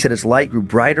 he said its light grew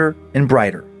brighter and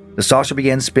brighter. The saucer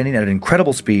began spinning at an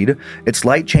incredible speed. Its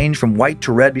light changed from white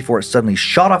to red before it suddenly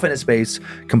shot off into space,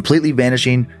 completely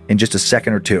vanishing in just a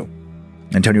second or two.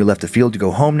 Antonio left the field to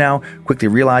go home now, quickly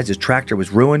realized his tractor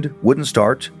was ruined, wouldn't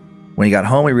start. When he got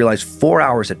home, he realized 4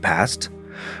 hours had passed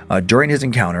during his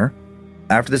encounter.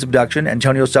 After this abduction,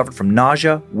 Antonio suffered from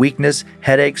nausea, weakness,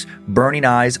 headaches, burning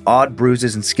eyes, odd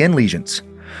bruises, and skin lesions.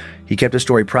 He kept his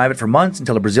story private for months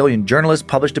until a Brazilian journalist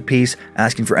published a piece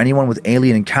asking for anyone with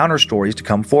alien encounter stories to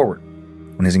come forward.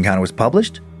 When his encounter was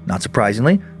published, not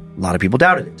surprisingly, a lot of people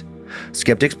doubted it.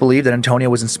 Skeptics believe that Antonio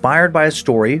was inspired by a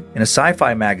story in a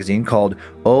sci-fi magazine called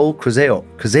O Cruzeiro.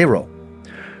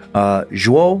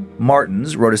 João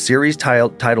Martins wrote a series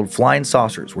titled Flying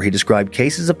Saucers, where he described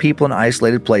cases of people in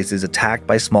isolated places attacked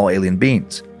by small alien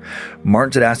beings.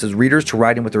 Martins had asked his readers to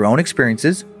write in with their own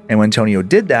experiences, and when Antonio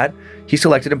did that, he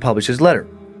selected and published his letter,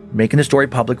 making the story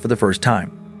public for the first time.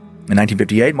 In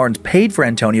 1958, Martins paid for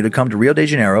Antonio to come to Rio de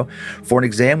Janeiro for an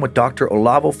exam with Dr.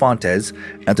 Olavo Fontes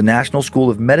at the National School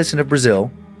of Medicine of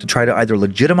Brazil to try to either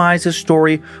legitimize his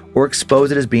story or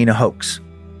expose it as being a hoax.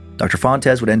 Dr.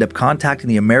 Fontes would end up contacting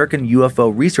the American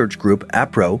UFO Research Group,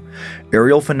 APRO,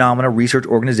 Aerial Phenomena Research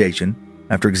Organization,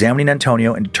 after examining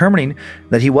Antonio and determining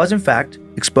that he was in fact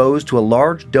exposed to a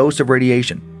large dose of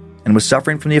radiation and was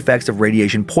suffering from the effects of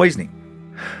radiation poisoning.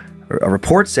 A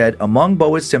report said among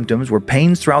Boa's symptoms were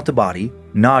pains throughout the body,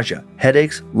 nausea,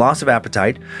 headaches, loss of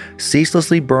appetite,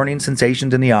 ceaselessly burning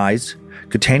sensations in the eyes,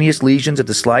 cutaneous lesions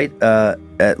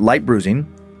at light bruising,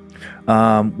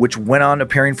 which went on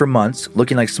appearing for months,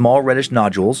 looking like small reddish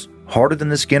nodules, harder than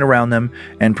the skin around them,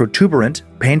 and protuberant,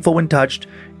 painful when touched,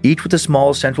 each with a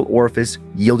small central orifice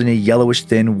yielding a yellowish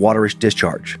thin waterish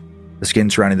discharge. The skin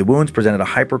surrounding the wounds presented a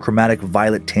hyperchromatic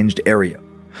violet-tinged area.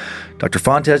 Dr.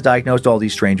 Fontes diagnosed all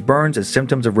these strange burns as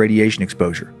symptoms of radiation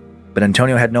exposure, but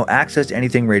Antonio had no access to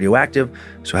anything radioactive,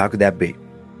 so how could that be?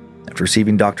 After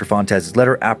receiving Dr. Fontes'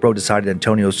 letter, APRO decided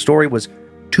Antonio's story was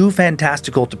too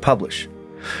fantastical to publish.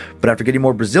 But after getting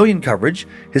more Brazilian coverage,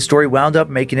 his story wound up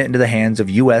making it into the hands of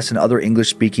U.S. and other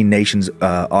English-speaking nations'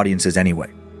 audiences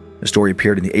anyway. The story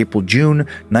appeared in the April-June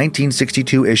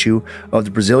 1962 issue of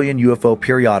the Brazilian UFO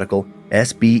periodical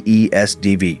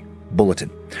SBESDV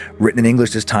Bulletin, written in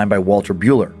English this time by Walter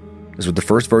Buehler. This was the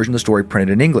first version of the story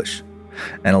printed in English.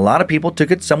 And a lot of people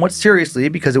took it somewhat seriously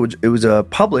because it was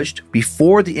published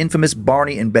before the infamous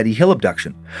Barney and Betty Hill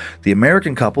abduction, the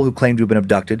American couple who claimed to have been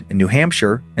abducted in New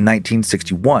Hampshire in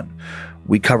 1961.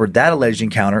 We covered that alleged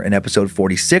encounter in episode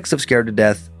 46 of Scared to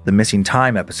Death, the Missing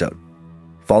Time episode.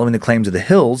 Following the claims of the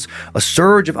Hills, a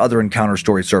surge of other encounter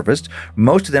stories surfaced,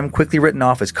 most of them quickly written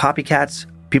off as copycats,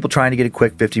 people trying to get a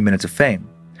quick 15 minutes of fame.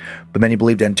 But many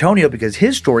believed Antonio because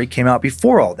his story came out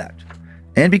before all that.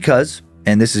 And because,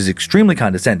 and this is extremely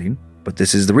condescending, but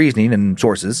this is the reasoning and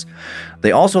sources,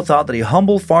 they also thought that a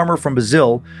humble farmer from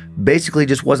Brazil basically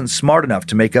just wasn't smart enough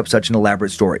to make up such an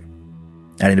elaborate story.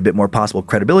 Adding a bit more possible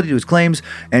credibility to his claims,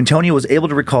 Antonio was able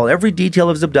to recall every detail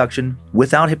of his abduction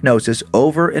without hypnosis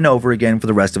over and over again for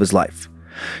the rest of his life.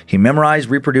 He memorized,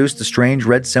 reproduced the strange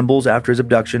red symbols after his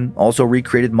abduction, also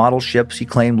recreated model ships he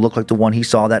claimed looked like the one he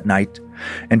saw that night.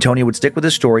 Antonio would stick with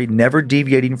his story, never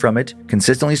deviating from it,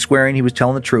 consistently swearing he was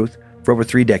telling the truth for over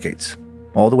 3 decades,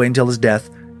 all the way until his death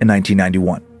in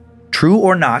 1991. True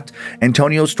or not,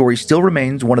 Antonio's story still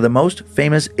remains one of the most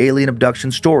famous alien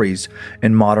abduction stories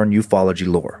in modern ufology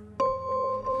lore.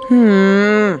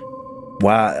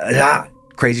 Wow.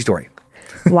 Crazy story.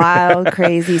 Wild,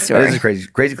 crazy story. This is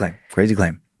crazy claim. Crazy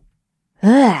claim. Ugh.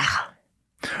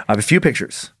 I have a few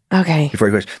pictures Okay. before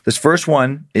you question. This first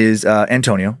one is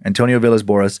Antonio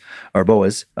Villas-Boas,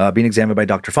 being examined by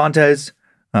Dr. Fontes,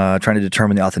 trying to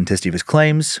determine the authenticity of his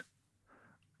claims.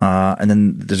 And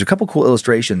then there's a couple cool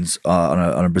illustrations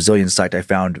on a Brazilian site I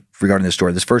found regarding this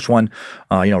story. This first one,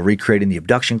 recreating the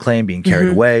abduction claim, being carried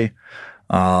away.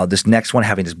 This next one,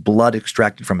 having his blood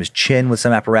extracted from his chin with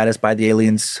some apparatus by the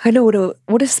aliens. I know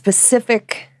what a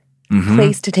specific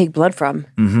place to take blood from.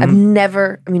 I've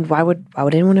never. I mean, why would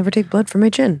anyone ever take blood from my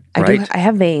chin? I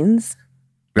have veins.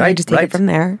 Right. I just take it from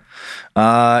there.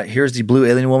 Here's the blue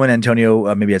alien woman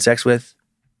Antonio maybe had sex with.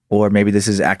 Or maybe this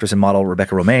is actress and model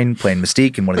Rebecca Romijn playing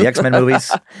Mystique in one of the X-Men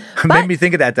movies. Made me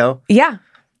think of that though. Yeah.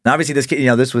 Now, obviously, this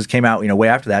came out way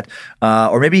after that.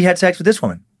 Or maybe he had sex with this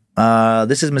woman.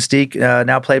 This is Mystique,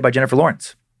 now played by Jennifer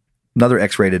Lawrence. Another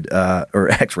X-rated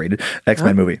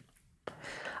X-Men movie.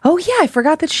 Oh yeah, I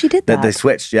forgot that she did that. That they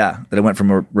switched. Yeah, that it went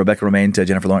from Rebecca Romijn to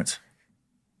Jennifer Lawrence.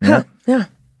 Yeah. Yeah.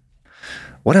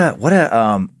 What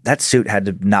a that suit had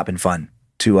to not been fun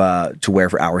to wear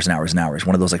for hours and hours and hours.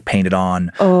 One of those painted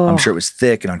on. Oh. I'm sure it was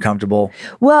thick and uncomfortable.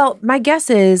 Well, my guess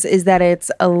is that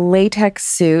it's a latex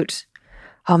suit.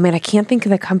 Oh man, I can't think of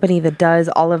the company that does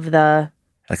all of the.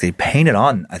 They paint it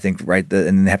on, I think, right? And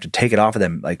then they have to take it off of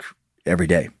them every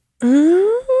day.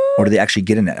 Or do they actually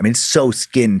get in it? I mean, it's so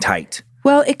skin tight.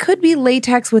 Well, it could be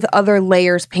latex with other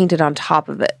layers painted on top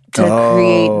of it to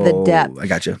create the depth. I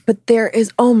got you. But there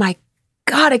is, oh my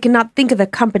God, I cannot think of the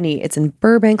company. It's in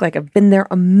Burbank. I've been there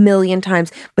a million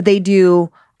times, but they do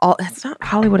it's not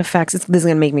Hollywood Effects. This is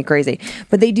going to make me crazy.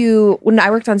 But they do, when I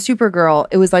worked on Supergirl,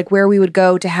 it was where we would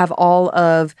go to have all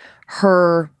of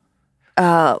her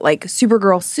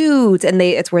Supergirl suits, and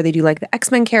it's where they do the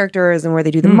X-Men characters and where they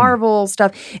do the Marvel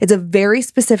stuff. It's a very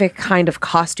specific kind of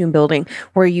costume building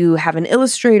where you have an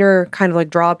illustrator kind of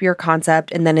draw up your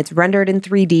concept, and then it's rendered in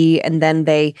 3D, and then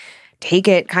they take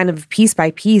it kind of piece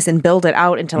by piece and build it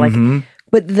out into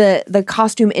but the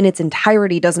costume in its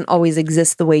entirety doesn't always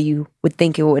exist the way you would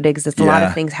think it would exist. A lot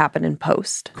of things happen in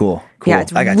post. Cool. Yeah,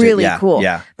 it's really cool.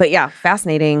 Yeah. But yeah,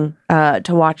 fascinating to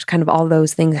watch kind of all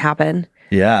those things happen.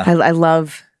 Yeah. I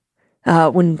love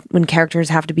when characters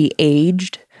have to be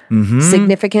aged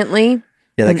significantly.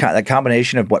 Yeah, that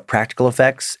combination of practical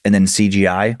effects and then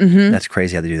CGI. That's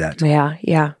crazy how they do that.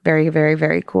 Yeah. Very, very,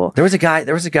 very cool. There was a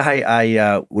guy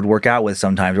I would work out with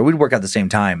sometimes, or we'd work out at the same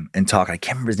time and talk. I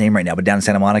can't remember his name right now, but down in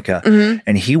Santa Monica.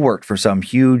 And he worked for some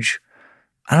huge,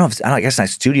 I guess not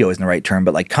studio isn't the right term,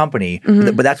 but company.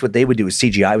 But that's what they would do with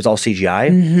CGI. It was all CGI.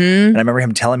 And I remember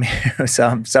him telling me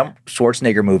some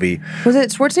Schwarzenegger movie. Was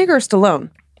it Schwarzenegger or Stallone?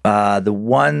 The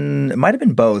one, it might have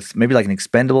been both, maybe an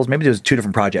Expendables, maybe there was two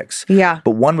different projects. Yeah.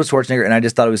 But one was Schwarzenegger, and I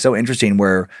just thought it was so interesting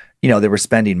where, they were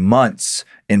spending months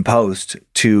in post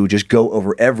to just go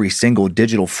over every single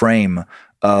digital frame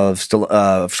of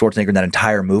Schwarzenegger in that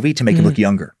entire movie to make him look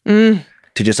younger.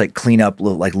 To just clean up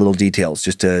little details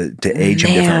just to age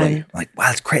him differently. Wow,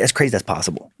 that's crazy. That's crazy that's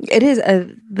possible. It is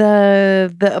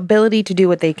the ability to do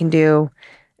what they can do.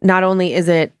 Not only is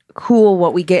it cool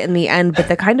what we get in the end, but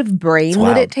the kind of brain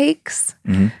that it takes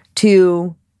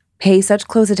to pay such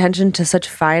close attention to such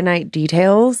finite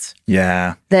details.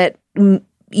 Yeah. That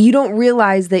you don't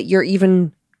realize that you're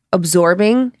even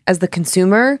absorbing as the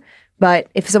consumer. But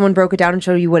if someone broke it down and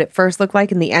showed you what it first looked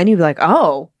like in the end, you'd be like,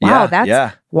 oh, wow,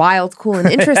 that's wild, cool, and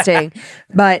interesting.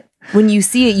 But when you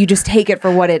see it, you just take it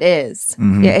for what it is.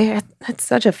 Yeah, that's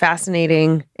such a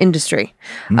fascinating industry.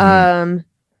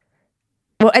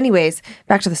 Well, anyways,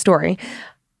 back to the story.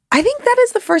 I think that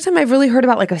is the first time I've really heard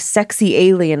about a sexy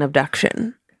alien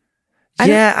abduction.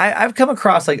 I've come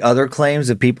across other claims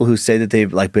of people who say that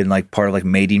they've been part of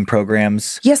mating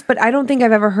programs. Yes, but I don't think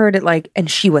I've ever heard it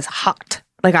and she was hot.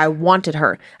 I wanted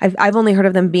her. I've only heard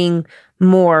of them being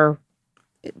more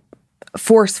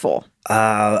forceful.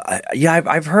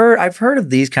 I've heard of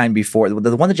these kind before.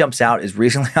 The one that jumps out is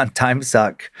recently on Time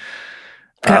Suck.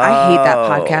 God, I hate that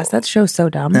podcast. That show's so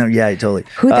dumb. No, yeah, totally.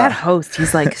 That host?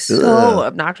 He's so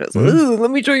obnoxious.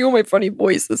 Let me show you all my funny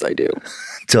voices I do.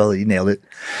 Totally, you nailed it.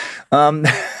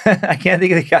 I can't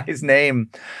think of the guy's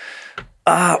name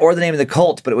or the name of the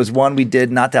cult, but it was one we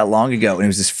did not that long ago, and it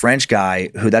was this French guy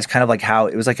who that's kind of how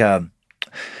it was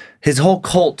his whole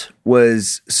cult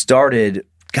was started.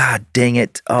 God dang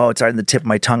it! Oh, it's right on the tip of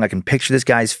my tongue. I can picture this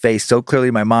guy's face so clearly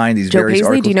in my mind. These Joe various Paisley.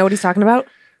 articles. Do you know what he's talking about?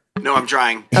 No, I'm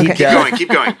trying. Okay. Keep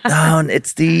going. No,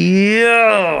 it's the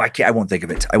I won't think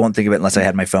of it. I won't think of it unless I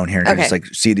had my phone here and I Okay. just like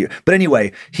see the. But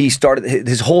anyway, he started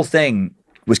his whole thing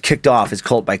was kicked off his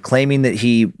cult by claiming that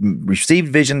he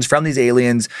received visions from these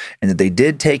aliens and that they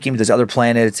did take him to this other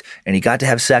planet and he got to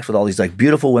have sex with all these like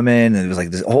beautiful women and it was like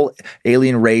this whole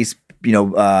alien race.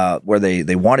 Where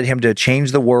they wanted him to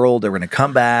change the world. They were going to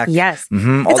come back. Yes. all It's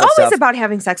that always stuff. about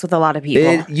having sex with a lot of people.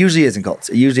 It usually is in cults.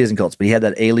 But he had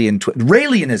that alien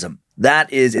Raelianism.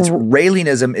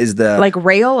 Raelianism is the like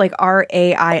rail, like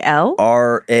RAIL.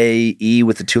 RAE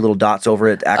with the two little dots over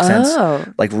it, accents. Oh.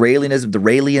 Like Raelianism. The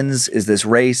Raelians is this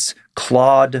race.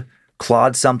 Claude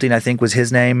something, I think was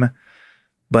his name.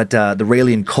 But the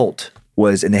Raelian cult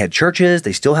was, and they had churches.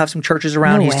 They still have some churches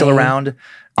around. No He's still way. around.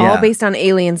 All Yeah. based on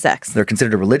alien sex. They're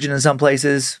considered a religion in some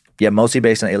places. Yeah, mostly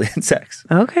based on alien sex.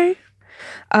 Okay.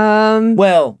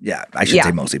 Well, yeah, I should Yeah.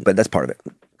 say mostly, but that's part of it.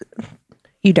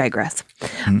 You digress.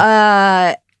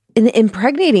 Mm-hmm. In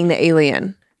impregnating the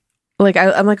alien, like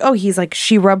I'm like, oh, he's like,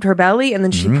 she rubbed her belly and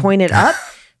then she Mm-hmm. pointed up.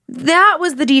 That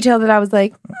was the detail that I was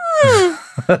like,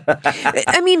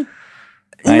 I mean,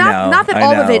 I not that know,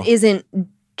 all I of it know. isn't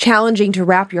challenging to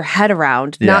wrap your head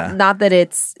around. Yeah. Not that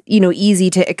it's, easy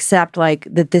to accept like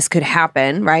that this could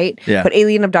happen, right? Yeah. But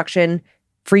alien abduction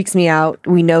freaks me out.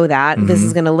 We know that. This Mm-hmm.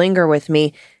 is going to linger with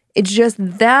me. It's just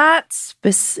that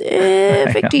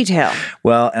specific detail.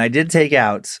 Well, and I did take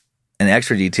out an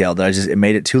extra detail that it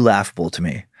made it too laughable to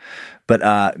me.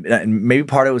 But maybe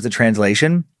part of it was the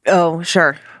translation. Oh,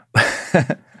 sure.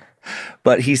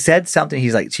 But he said something.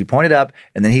 He's like, she pointed up,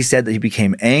 and then he said that he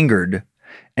became angered,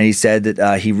 and he said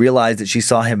that he realized that she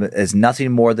saw him as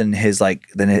nothing more than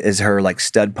as her like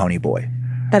stud pony boy.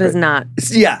 That is not.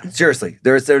 Yeah, seriously.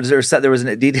 There was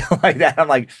a detail like that. I'm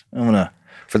like, I'm gonna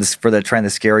for the trying to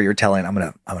scare you're telling. I'm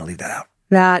gonna leave that out.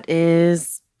 That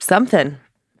is something.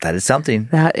 That is something.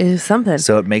 That is something.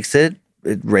 So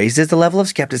it raises the level of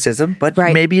skepticism, but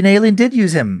Right. maybe an alien did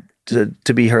use him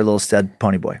to be her little stud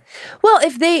pony boy. Well,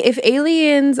 if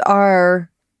aliens are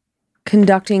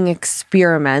conducting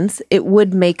experiments, it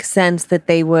would make sense that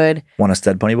they would, Want a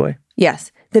stud pony boy?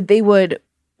 yes, that they would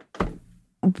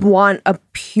want a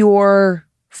pure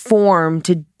form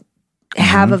to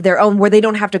have of their own where they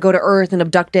don't have to go to Earth and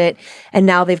abduct it. And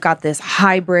now they've got this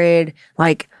hybrid,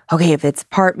 like, okay, if it's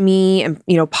part me and,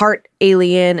 part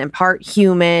alien and part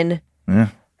human, Yeah.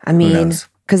 I mean, knows?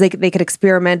 because they could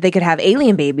experiment, they could have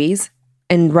alien babies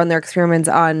and run their experiments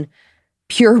on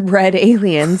purebred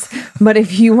aliens. But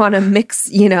if you want to mix,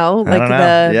 like don't know.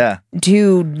 the Yeah.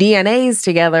 two DNAs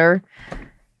together,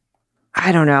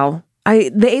 I don't know.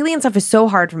 The alien stuff is so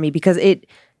hard for me because it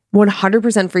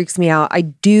 100% freaks me out. I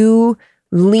do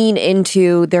lean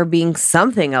into there being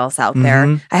something else out there.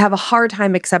 Mm-hmm. I have a hard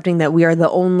time accepting that we are the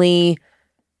only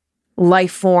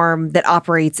life form that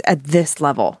operates at this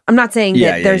level. I'm not saying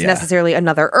that there's necessarily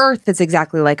another Earth that's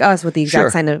exactly like us with the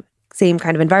exact same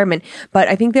kind of environment, but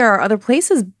I think there are other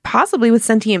places possibly with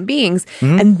sentient beings,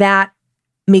 and that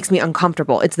makes me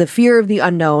uncomfortable. It's the fear of the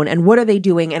unknown and what are they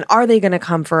doing and are they going to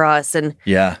come for us? And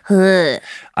Yeah.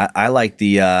 I like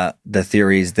the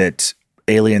theories that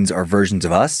aliens are versions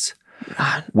of us.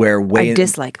 Where I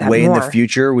dislike that way in the more.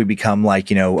 future we become like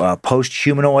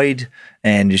post-humanoid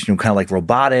and just kind of like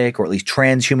robotic or at least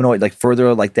transhumanoid, like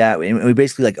further like that, and we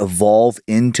basically like evolve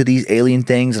into these alien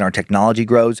things and our technology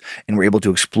grows and we're able to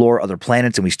explore other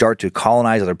planets and we start to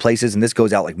colonize other places, and this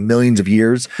goes out like millions of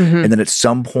years, and then at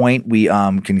some point we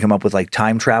can come up with like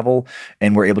time travel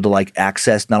and we're able to like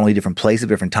access not only different places,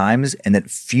 different times, and that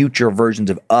future versions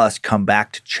of us come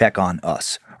back to check on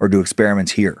us or do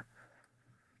experiments here.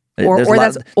 There's a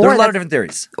lot of different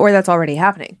theories. Or that's already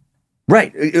happening.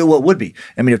 Right. Well, it would be.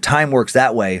 I mean, if time works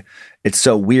that way, it's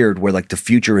so weird where like the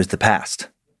future is the past.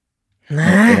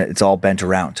 And it's all bent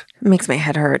around. It makes my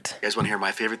head hurt. You guys want to hear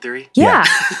my favorite theory? Yeah.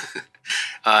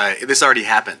 This already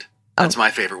happened. That's my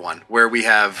favorite one, where we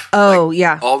have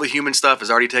Yeah. all the human stuff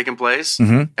has already taken place,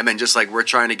 Mm-hmm. and then just like we're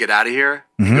trying to get out of here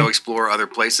and go explore other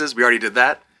places, we already did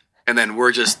that, and then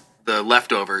we're just the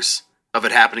leftovers of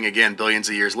it happening again billions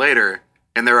of years later,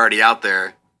 and they're already out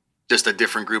there, just a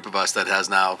different group of us that has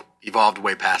now evolved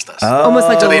way past us. Almost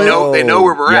like So a they loop. know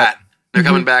where we're Yep. at. They're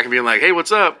coming back and being like, "Hey,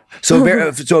 what's up?" So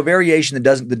a variation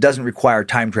that doesn't require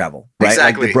time travel, right?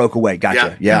 Exactly. Like they broke away.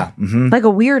 Gotcha. Yeah. Mm-hmm. Like a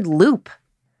weird loop.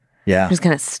 Yeah. Just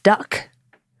kind of stuck.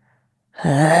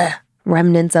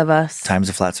 Remnants of us. Time's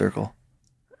a flat circle.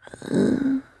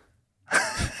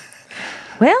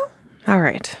 Well, all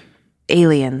right.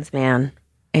 Aliens, man.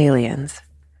 Aliens.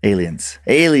 Aliens.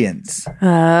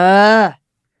 They're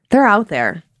out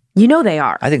there. You know they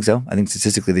are. I think so. I think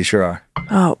statistically they sure are.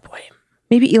 Oh boy.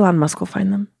 Maybe Elon Musk will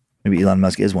find them. Maybe Elon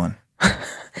Musk is one.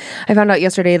 I found out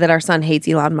yesterday that our son hates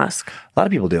Elon Musk. A lot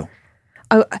of people do.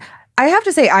 I have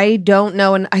to say, I don't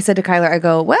know. And I said to Kyler, I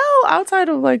go, well, outside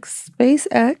of like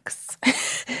SpaceX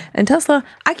and Tesla,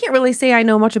 I can't really say I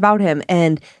know much about him.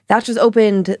 And that just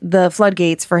opened the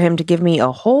floodgates for him to give me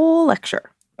a whole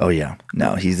lecture. Oh yeah,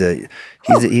 no, he's an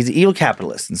evil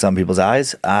capitalist in some people's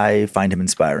eyes. I find him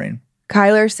inspiring.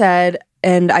 Kyler said,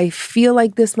 and I feel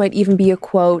like this might even be a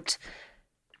quote.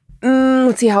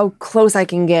 Let's see how close I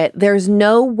can get. There's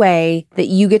no way that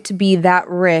you get to be that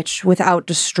rich without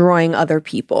destroying other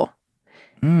people.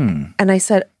 And I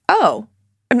said, oh.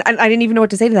 And I didn't even know what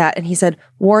to say to that. And he said,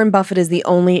 Warren Buffett is the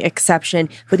only exception,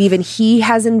 but even he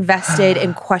has invested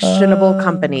in questionable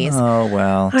companies. Oh,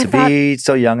 well, I to thought- be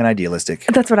so young and idealistic.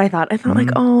 That's what I thought. I thought like,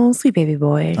 oh, sweet baby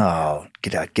boy. Oh,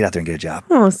 get out there and get a job.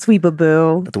 Oh, sweet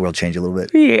boo. Let the world change a little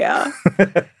bit. Yeah.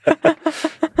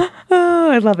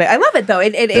 Oh, I love it. I love it though.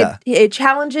 It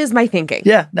challenges my thinking.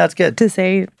 Yeah, that's good. To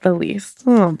say the least.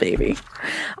 Oh, baby.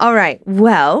 All right.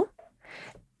 Well,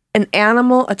 an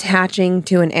animal attaching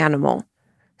to an animal.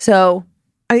 So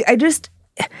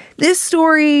this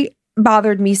story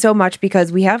bothered me so much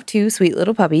because we have two sweet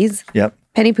little puppies, Yep.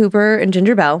 Penny Pooper and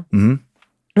Ginger Belle, and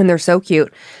they're so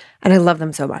cute, and I love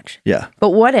them so much. Yeah.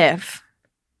 But what if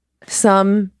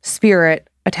some spirit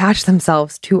attached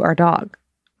themselves to our dog?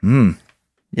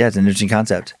 Yeah, it's an interesting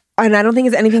concept. And I don't think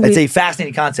it's anything. It's a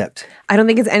fascinating concept. I don't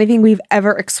think it's anything we've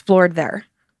ever explored there.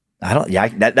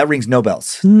 That rings no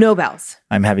bells. No bells.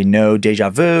 I'm having no deja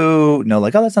vu. No,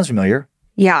 like, oh, that sounds familiar.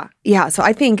 Yeah. So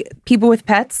I think people with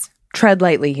pets tread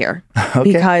lightly here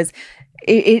Okay. because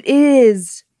it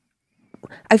is.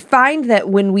 I find that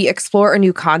when we explore a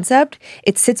new concept,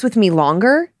 it sits with me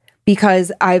longer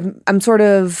because I'm sort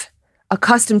of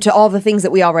accustomed to all the things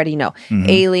that we already know.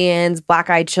 Aliens,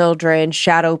 black-eyed children,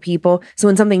 shadow people. So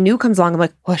when something new comes along, I'm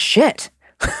like, well, shit.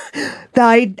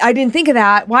 I didn't think of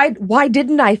that. Why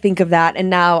didn't I think of that? And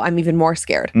now I'm even more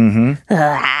scared.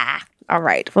 All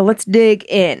right. Well, let's dig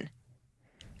in.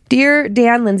 Dear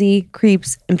Dan, Lindsay,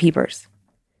 Creeps, and Peepers.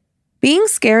 Being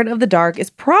scared of the dark is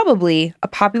probably a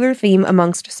popular theme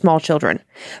amongst small children.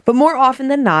 But more often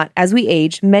than not, as we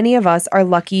age, many of us are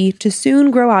lucky to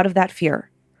soon grow out of that fear.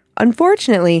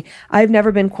 Unfortunately, I've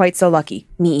never been quite so lucky.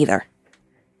 Me either.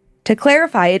 To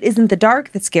clarify, it isn't the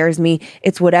dark that scares me,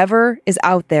 it's whatever is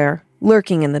out there,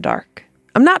 lurking in the dark.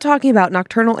 I'm not talking about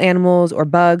nocturnal animals or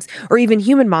bugs or even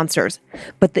human monsters,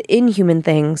 but the inhuman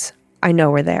things I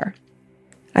know are there.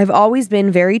 I've always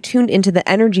been very tuned into the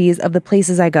energies of the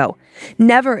places I go.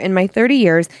 Never in my 30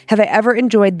 years have I ever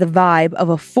enjoyed the vibe of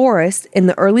a forest in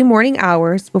the early morning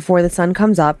hours before the sun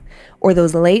comes up or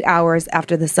those late hours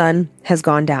after the sun has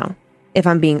gone down. If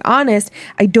I'm being honest,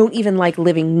 I don't even like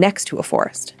living next to a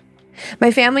forest. My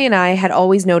family and I had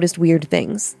always noticed weird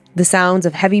things. The sounds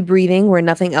of heavy breathing where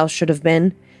nothing else should have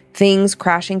been. Things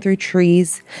crashing through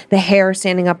trees, the hair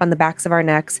standing up on the backs of our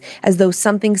necks, as though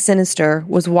something sinister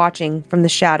was watching from the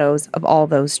shadows of all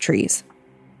those trees.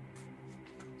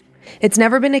 It's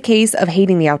never been a case of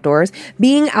hating the outdoors.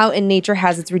 Being out in nature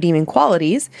has its redeeming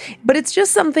qualities, but it's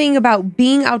just something about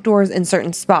being outdoors in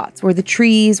certain spots where the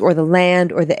trees or the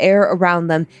land or the air around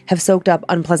them have soaked up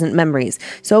unpleasant memories,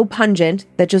 so pungent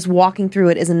that just walking through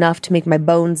it is enough to make my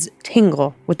bones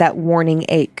tingle with that warning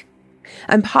ache.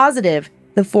 I'm positive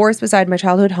the forest beside my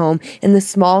childhood home in the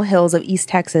small hills of East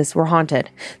Texas were haunted,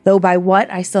 though by what,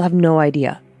 I still have no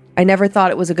idea. I never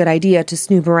thought it was a good idea to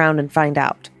snoop around and find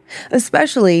out,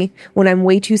 especially when I'm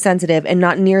way too sensitive and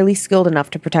not nearly skilled enough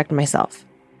to protect myself.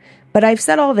 But I've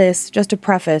said all this just to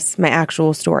preface my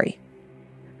actual story.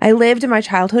 I lived in my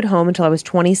childhood home until I was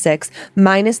 26,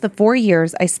 minus the 4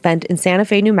 years I spent in Santa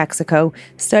Fe, New Mexico,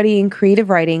 studying creative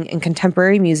writing and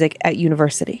contemporary music at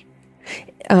university.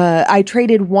 I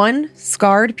traded one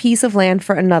scarred piece of land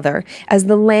for another, as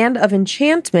the land of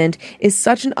enchantment is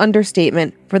such an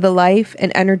understatement for the life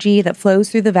and energy that flows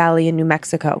through the valley in New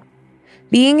Mexico.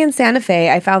 Being in Santa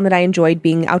Fe, I found that I enjoyed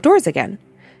being outdoors again.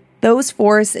 Those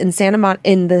forests in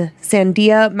the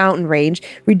Sandia mountain range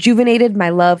rejuvenated my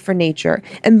love for nature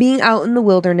and being out in the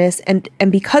wilderness, and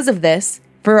because of this,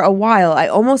 for a while I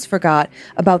almost forgot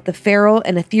about the feral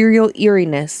and ethereal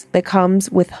eeriness that comes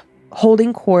with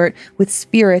holding court with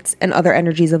spirits and other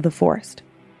energies of the forest.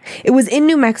 It was in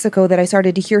New Mexico that I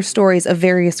started to hear stories of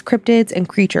various cryptids and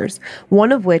creatures,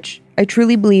 one of which I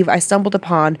truly believe I stumbled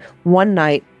upon one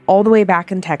night all the way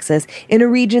back in Texas, in a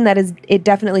region that it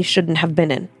definitely shouldn't have been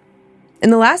in. In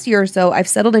the last year or so, I've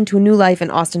settled into a new life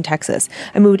in Austin, Texas.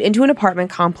 I moved into an apartment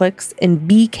complex in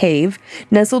Bee Cave,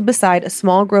 nestled beside a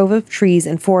small grove of trees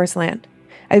and forest land.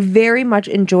 I very much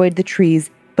enjoyed the trees,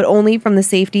 but only from the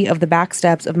safety of the back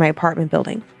steps of my apartment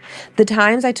building. The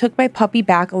times I took my puppy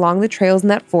back along the trails in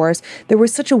that forest, there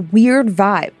was such a weird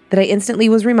vibe that I instantly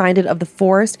was reminded of the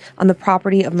forest on the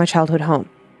property of my childhood home.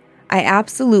 I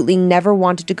absolutely never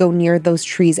wanted to go near those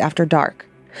trees after dark.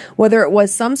 Whether it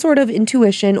was some sort of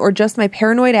intuition or just my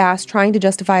paranoid ass trying to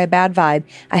justify a bad vibe,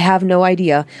 I have no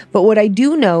idea. But what I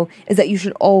do know is that you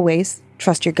should always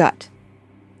trust your gut.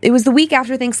 It was the week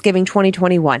after Thanksgiving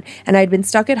 2021, and I had been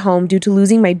stuck at home due to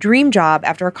losing my dream job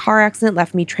after a car accident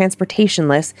left me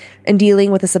transportationless and dealing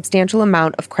with a substantial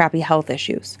amount of crappy health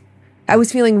issues. I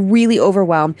was feeling really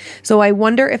overwhelmed, so I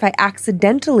wonder if I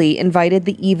accidentally invited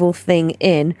the evil thing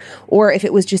in, or if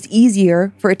it was just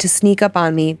easier for it to sneak up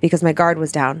on me because my guard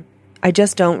was down. I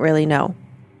just don't really know.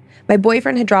 My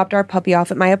boyfriend had dropped our puppy off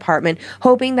at my apartment,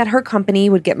 hoping that her company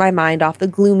would get my mind off the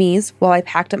gloomies while I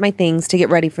packed up my things to get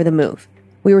ready for the move.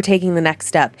 We were taking the next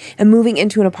step and moving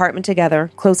into an apartment together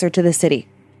closer to the city.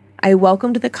 I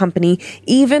welcomed the company,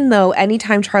 even though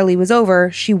anytime Charlie was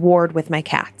over, she warred with my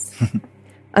cats.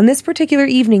 On this particular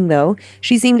evening, though,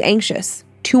 she seemed anxious,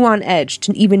 too on edge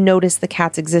to even notice the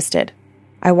cats existed.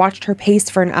 I watched her pace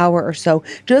for an hour or so,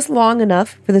 just long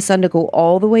enough for the sun to go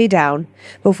all the way down,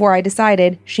 before I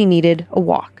decided she needed a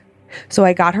walk. So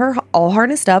I got her all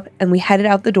harnessed up and we headed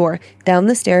out the door, down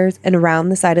the stairs and around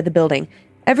the side of the building.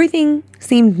 Everything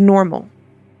seemed normal.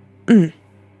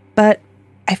 But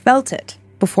I felt it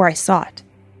before I saw it.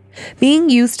 Being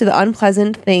used to the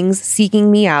unpleasant things seeking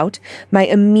me out, my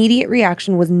immediate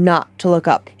reaction was not to look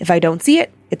up. If I don't see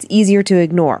it, it's easier to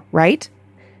ignore, right?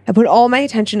 I put all my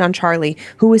attention on Charlie,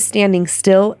 who was standing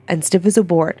still and stiff as a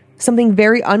board, something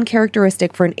very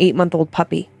uncharacteristic for an 8-month-old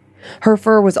puppy. Her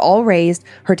fur was all raised,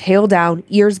 her tail down,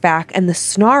 ears back, and the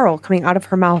snarl coming out of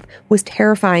her mouth was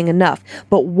terrifying enough.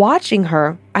 But watching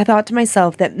her, I thought to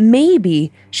myself that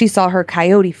maybe she saw her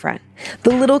coyote friend,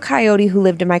 the little coyote who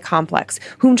lived in my complex,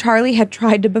 whom Charlie had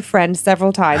tried to befriend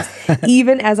several times,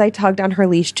 even as I tugged on her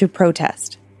leash to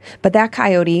protest. But that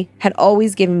coyote had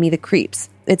always given me the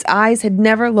creeps. Its eyes had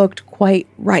never looked quite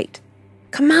right.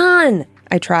 "Come on,"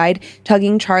 I tried,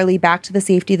 tugging Charlie back to the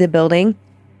safety of the building.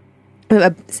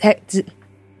 To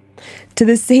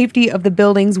the safety of the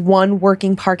building's one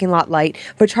working parking lot light,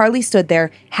 but Charlie stood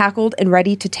there, hackled and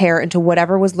ready to tear into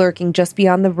whatever was lurking just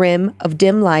beyond the rim of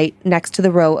dim light next to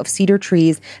the row of cedar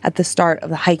trees at the start of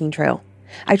the hiking trail.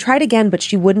 I tried again, but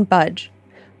she wouldn't budge.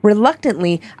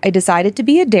 Reluctantly, I decided to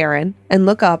be a Darren and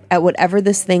look up at whatever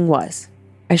this thing was.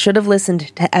 I should have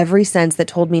listened to every sense that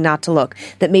told me not to look,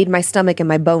 that made my stomach and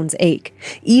my bones ache.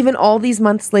 Even all these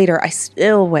months later, I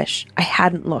still wish I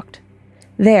hadn't looked.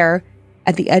 There,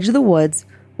 at the edge of the woods,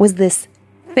 was this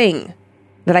thing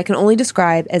that I can only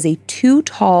describe as a too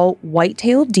tall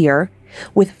white-tailed deer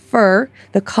with fur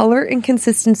the color and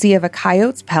consistency of a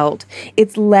coyote's pelt,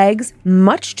 its legs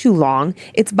much too long,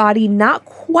 its body not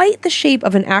quite the shape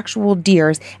of an actual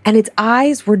deer's, and its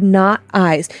eyes were not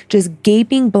eyes, just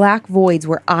gaping black voids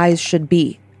where eyes should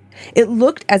be. It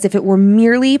looked as if it were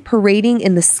merely parading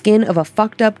in the skin of a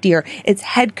fucked up deer, its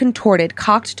head contorted,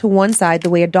 cocked to one side the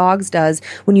way a dog's does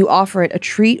when you offer it a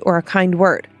treat or a kind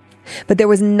word. But there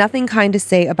was nothing kind to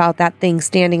say about that thing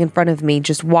standing in front of me,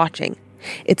 just watching.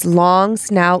 Its long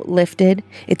snout lifted,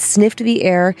 it sniffed the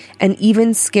air, and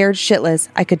even scared shitless,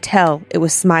 I could tell it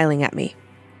was smiling at me.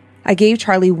 I gave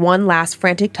Charlie one last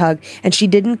frantic tug, and she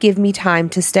didn't give me time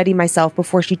to steady myself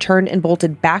before she turned and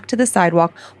bolted back to the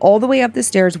sidewalk, all the way up the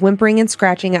stairs, whimpering and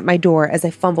scratching at my door as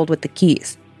I fumbled with the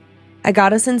keys. I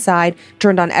got us inside,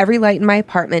 turned on every light in my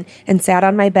apartment, and sat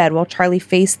on my bed while Charlie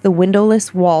faced the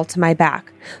windowless wall to my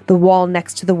back, the wall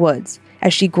next to the woods,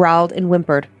 as she growled and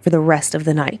whimpered for the rest of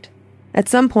the night. At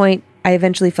some point, I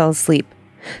eventually fell asleep.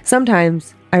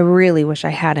 Sometimes, I really wish I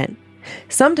hadn't.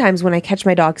 Sometimes when I catch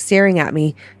my dog staring at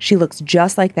me, she looks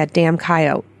just like that damn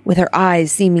coyote, with her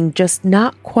eyes seeming just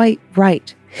not quite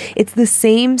right. It's the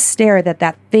same stare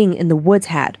that thing in the woods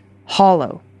had,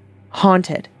 hollow,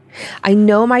 haunted. I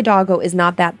know my doggo is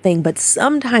not that thing, but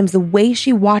sometimes the way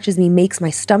she watches me makes my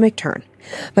stomach turn.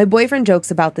 My boyfriend jokes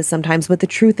about this sometimes, but the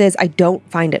truth is I don't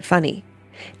find it funny.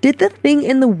 Did the thing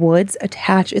in the woods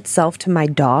attach itself to my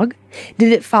dog?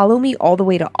 Did it follow me all the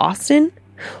way to Austin?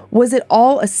 Was it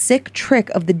all a sick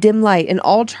trick of the dim light and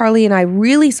all Charlie and I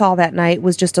really saw that night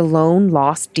was just a lone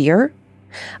lost deer?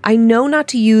 I know not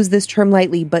to use this term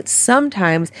lightly, but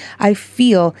sometimes I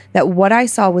feel that what I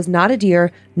saw was not a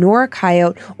deer, nor a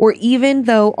coyote, or even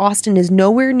though Austin is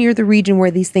nowhere near the region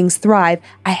where these things thrive,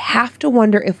 I have to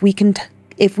wonder if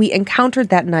we encountered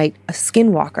that night a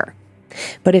skinwalker.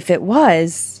 But if it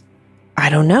was, I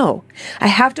don't know. I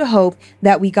have to hope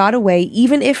that we got away,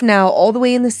 even if now, all the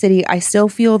way in the city, I still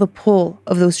feel the pull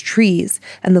of those trees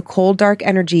and the cold, dark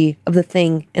energy of the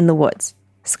thing in the woods.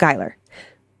 Skylar.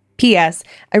 P.S.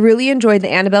 I really enjoyed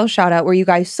the Annabelle shout out where you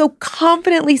guys so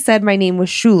confidently said my name was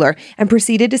Schuler and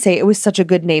proceeded to say it was such a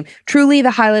good name. Truly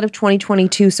the highlight of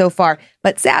 2022 so far.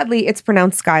 But sadly, it's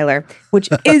pronounced Skylar, which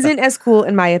isn't as cool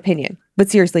in my opinion.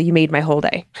 But seriously, you made my whole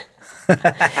day.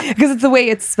 Because it's the way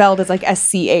it's spelled. It's like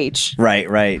SCH.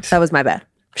 Right. That was my bad.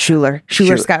 Schuler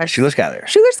Skylar. Schuler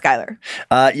Skylar.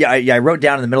 I wrote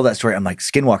down in the middle of that story, I'm like,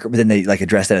 Skinwalker, but then they like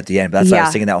addressed that at the end. But that's what I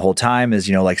was thinking that whole time is,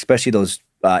 like, especially those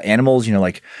animals,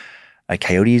 like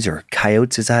coyotes or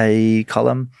coyotes, as I call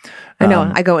them. I know.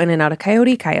 I go in and out of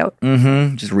coyote.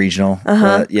 Just regional.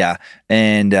 Uh-huh.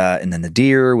 And then the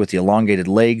deer with the elongated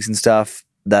legs and stuff,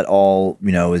 that all,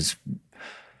 is...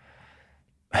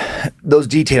 Those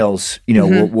details,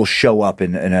 will show up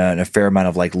in a fair amount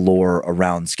of like lore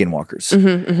around skinwalkers.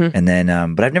 And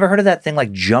then, but I've never heard of that thing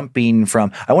like jumping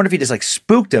from. I wonder if he just like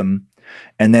spooked him,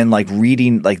 and then like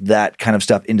reading like that kind of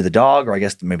stuff into the dog, or I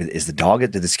guess maybe is the dog?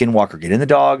 Did the skinwalker get in the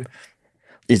dog?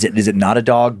 Is it not a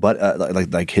dog, but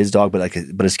like his dog, but a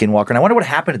skinwalker? And I wonder what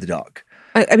happened to the dog.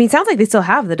 I mean, it sounds like they still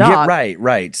have the dog. Yeah,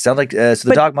 right. Sounds like so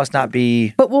the dog must not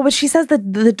be. But she says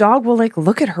that the dog will like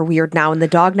look at her weird now, and the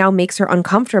dog now makes her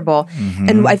uncomfortable.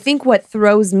 And I think what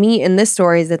throws me in this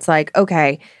story is it's like,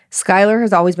 okay, Skylar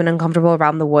has always been uncomfortable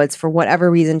around the woods for whatever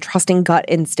reason, trusting gut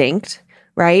instinct,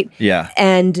 right? Yeah.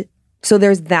 And so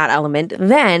there's that element.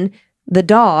 Then the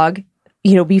dog,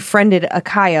 befriended a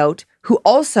coyote who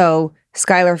also.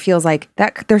 Skylar feels like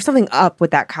that there's something up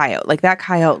with that coyote. Like that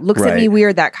coyote looks at me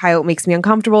weird. That coyote makes me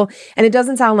uncomfortable. And it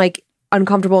doesn't sound like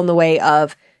uncomfortable in the way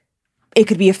of it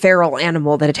could be a feral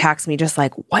animal that attacks me. Just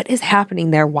like, what is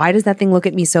happening there? Why does that thing look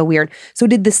at me so weird? So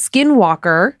did the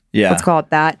skinwalker, let's call it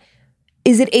that,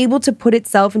 is it able to put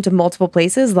itself into multiple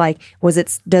places? Like,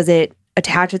 does it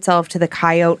attach itself to the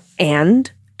coyote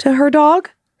and to her dog?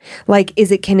 Like,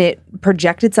 can it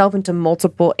project itself into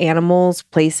multiple animals,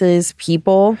 places,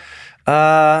 people?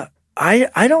 I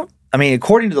don't. I mean,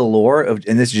 according to the lore of,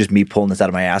 and this is just me pulling this out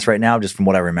of my ass right now, just from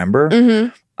what I remember.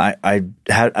 I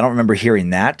don't remember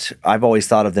hearing that. I've always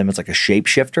thought of them as like a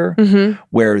shapeshifter,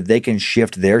 where they can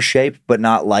shift their shape, but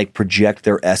not like project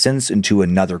their essence into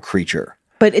another creature.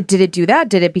 But did it do that?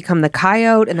 Did it become the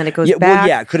coyote and then it goes back? Well,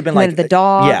 yeah, it could have been like the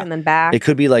dog and then back. It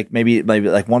could be like maybe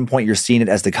like one point you're seeing it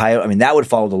as the coyote. I mean, that would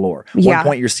follow the lore. One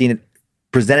point you're seeing it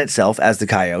present itself as the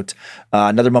coyote.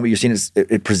 Another moment you're seeing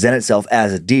it present itself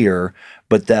as a deer,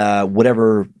 but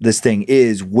whatever this thing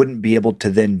is wouldn't be able to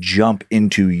then jump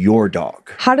into your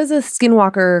dog. How does a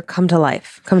skinwalker come to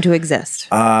life, come to exist?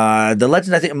 The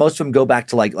legend, I think most of them go back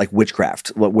to like witchcraft,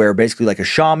 where basically like a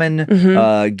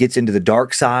shaman gets into the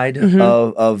dark side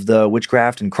of the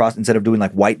witchcraft and instead of doing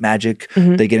like white magic,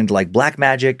 they get into like black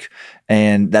magic.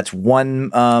 And that's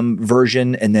one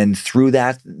version. And then through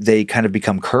that, they kind of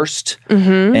become cursed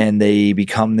and they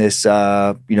become this,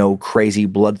 crazy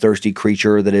bloodthirsty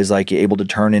creature that is like able to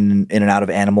turn in and out of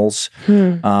animals.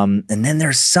 And then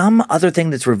there's some other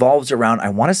thing that revolves around, I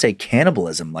want to say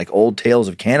cannibalism, like old tales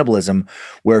of cannibalism,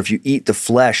 where if you eat the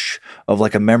flesh of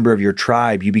like a member of your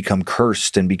tribe, you become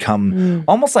cursed and become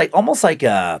almost like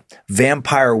a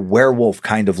vampire werewolf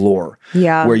kind of lore.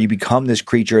 Yeah. Where you become this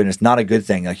creature and it's not a good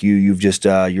thing. Like you've just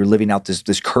you're living out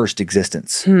this cursed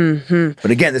existence.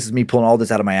 But again, this is me pulling all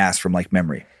this out of my ass from like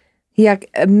memory. Yeah,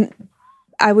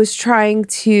 I was trying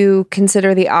to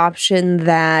consider the option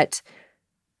that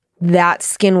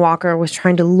skinwalker was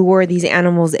trying to lure these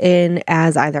animals in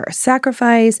as either a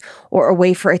sacrifice or a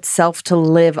way for itself to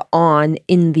live on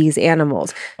in these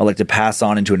animals. Or like to pass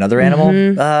on into another animal.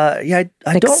 I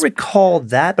don't recall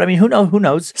that, but I mean, who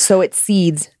knows? So it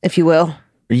seeds, if you will.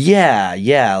 Yeah.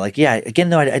 Again,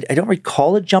 though, I don't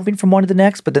recall it jumping from one to the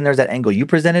next, but then there's that angle you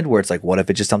presented where it's like, what if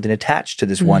it's just something attached to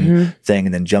this one thing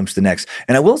and then jumps to the next?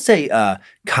 And I will say,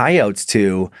 coyotes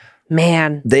too,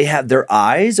 man, their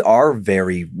eyes are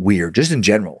very weird, just in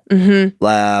general. When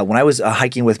I was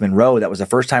hiking with Monroe, that was the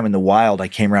first time in the wild I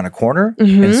came around a corner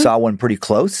and saw one pretty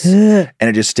close, and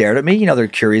it just stared at me. They're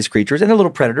curious creatures and they're little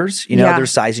predators. They're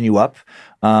sizing you up.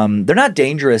 They're not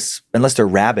dangerous unless they're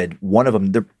rabid. One of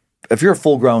them, if you're a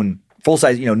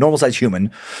full-size, normal-size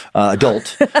human,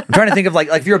 adult, I'm trying to think of like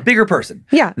if you're a bigger person.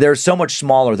 Yeah. They're so much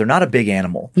smaller. They're not a big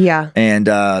animal. Yeah. And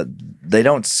they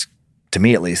don't, to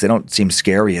me at least, they don't seem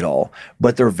scary at all.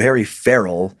 But they're very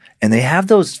feral, and they have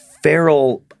those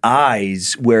feral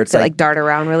eyes where it's like dart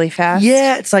around really fast.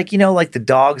 Yeah, it's like, like the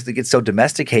dogs that get so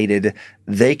domesticated,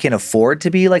 they can afford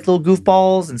to be like little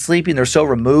goofballs and sleepy, and they're so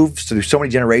removed through so many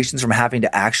generations from having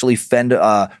to actually fend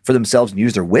for themselves and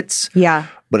use their wits. Yeah.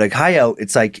 But a coyote,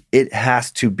 it's like it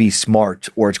has to be smart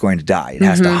or it's going to die. It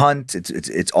has to hunt.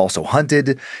 It's also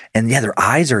hunted. And yeah, their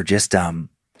eyes are just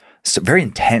very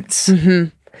intense. Well,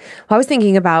 I was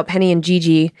thinking about Penny and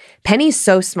Gigi. Penny's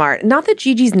so smart. Not that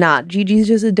Gigi's not. Gigi's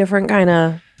just a different kind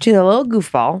of, she's a little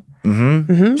goofball.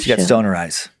 She got stoner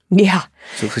eyes. Yeah.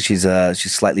 So she's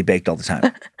slightly baked all the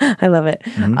time. I love it.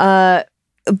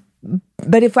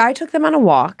 But if I took them on a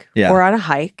walk or on a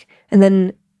hike and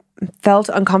then felt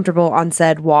uncomfortable on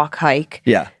said walk, hike,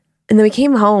 and then we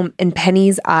came home and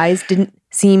Penny's eyes didn't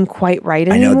seem quite right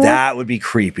anymore. I know, that would be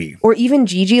creepy. Or even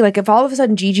Gigi, like if all of a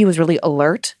sudden Gigi was really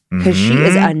alert, because she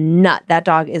is a nut. That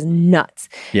dog is nuts.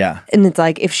 Yeah. And it's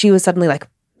like if she was suddenly like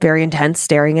very intense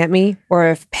staring at me, or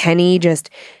if Penny just...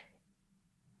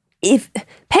 If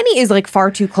Penny is like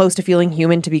far too close to feeling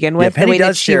human to begin with, Penny the way does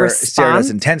that she stare at us responds.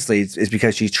 intensely is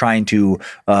because she's trying to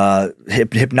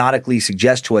hypnotically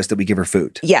suggest to us that we give her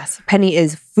food. Yes, Penny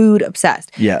is food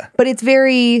obsessed. Yeah. But it's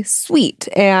very sweet.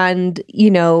 And, you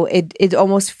know, it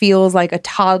almost feels like a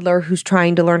toddler who's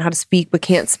trying to learn how to speak but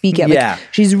can't speak yet. Yeah.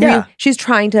 Like she's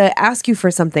trying to ask you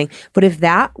for something. But if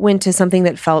that went to something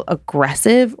that felt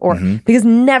aggressive or because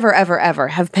never, ever, ever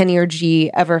have Penny or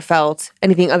G ever felt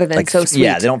anything other than Like, so sweet.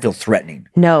 Yeah, they don't feel threatening.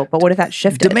 No, but what if that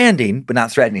shifted? Demanding, but not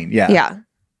threatening. Yeah. Yeah.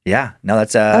 Yeah. No,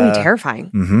 that's That would be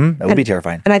terrifying. That would be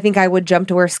terrifying. And I think I would jump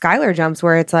to where Skylar jumps,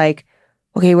 where it's like,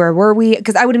 okay, where were we?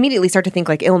 Because I would immediately start to think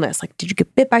like illness. Like, did you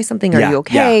get bit by something? Are you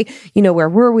okay? You know, where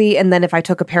were we? And then if I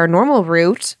took a paranormal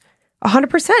route,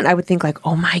 100%, I would think like,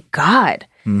 oh my God,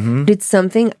 did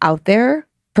something out there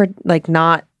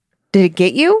did it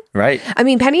get you? Right. I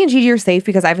mean, Penny and Gigi are safe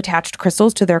because I've attached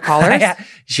crystals to their collars.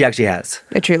 She actually has.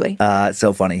 Truly. It's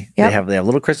so funny. Yep. They have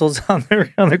little crystals on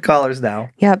their collars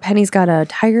now. Yeah, Penny's got a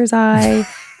tiger's eye,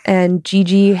 and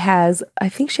Gigi has, I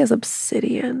think she has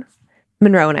obsidian.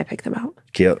 Monroe and I picked them out.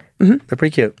 Cute. They're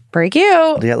pretty cute. Very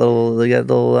cute. They got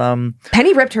little.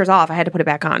 Penny ripped hers off. I had to put it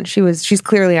back on. She's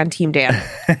clearly on Team Dan.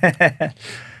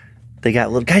 They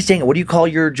got little guys. Dang it! What do you call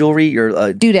your jewelry?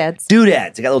 Your Doodads.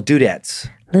 Doodads. They got little doodads.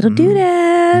 Little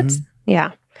doodads. Yeah.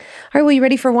 All right. Well, you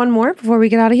ready for one more before we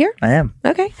get out of here? I am.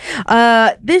 Okay.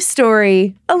 This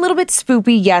story, a little bit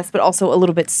spoopy, yes, but also a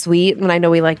little bit sweet. And I know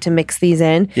we like to mix these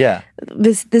in. Yeah.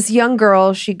 This young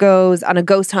girl, she goes on a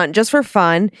ghost hunt just for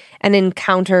fun and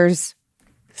encounters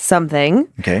something.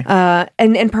 Okay.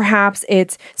 And perhaps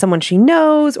it's someone she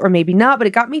knows or maybe not, but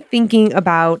it got me thinking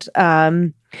about,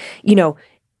 you know,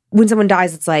 when someone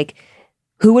dies, it's like,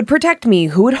 who would protect me?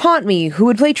 Who would haunt me? Who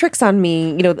would play tricks on me?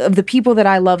 You know, of the people that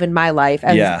I love in my life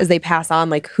as they pass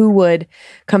on, like who would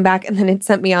come back? And then it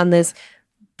sent me on this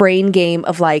brain game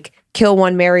of like, kill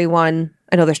one, marry one.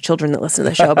 I know there's children that listen to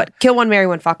the show, but kill one, marry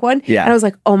one, fuck one. Yeah. And I was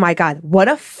like, oh my God, what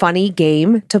a funny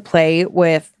game to play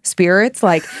with spirits.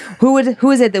 Like who is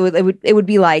it that it would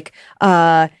be like,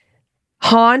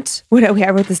 haunt. Wait,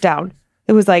 I wrote this down.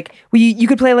 It was like, you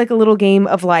could play like a little game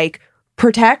of like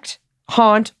protect,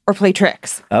 haunt, or play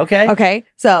tricks. Okay. Okay.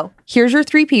 So here's your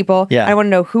three people. Yeah. I want to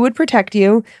know who would protect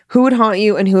you, who would haunt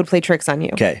you, and who would play tricks on you.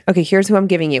 Okay. Okay. Here's who I'm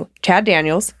giving you: Chad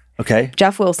Daniels, Okay.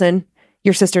 Jeff Wilson,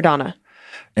 your sister Donna.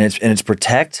 And it's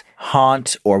protect,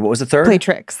 haunt, or what was the third? Play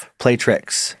tricks. Play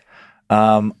tricks.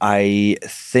 I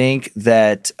think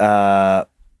that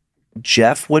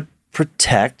Jeff would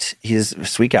protect. He's a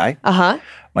sweet guy.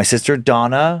 My sister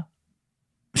Donna,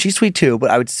 she's sweet too,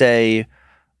 but I would say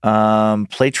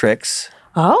play tricks.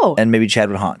 Oh. And maybe Chad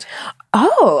would haunt.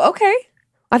 Oh. Okay.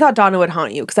 I thought Donna would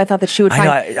haunt you because I thought that she would find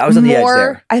I was on the edge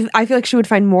there. I feel like she would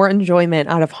find more enjoyment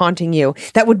out of haunting you.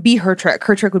 That would be her trick.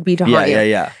 Her trick would be to haunt you.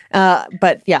 Yeah.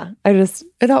 But yeah, I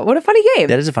thought, what a funny game.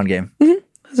 That is a fun game.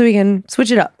 So we can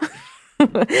switch it up. All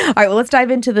right, well, let's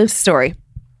dive into this story.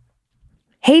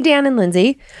 Hey, Dan and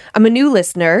Lindsay. I'm a new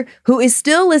listener who is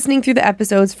still listening through the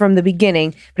episodes from the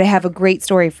beginning, but I have a great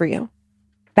story for you.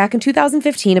 Back in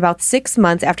 2015, about 6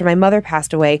 months after my mother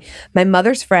passed away, my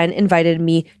mother's friend invited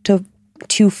me to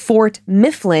Fort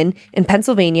Mifflin in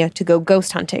Pennsylvania to go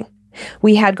ghost hunting.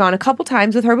 We had gone a couple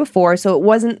times with her before, so it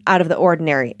wasn't out of the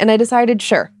ordinary, and I decided,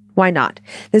 sure, why not?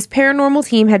 This paranormal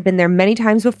team had been there many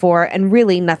times before, and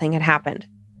really nothing had happened.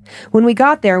 When we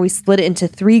got there, we split it into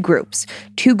 3 groups,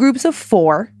 2 groups of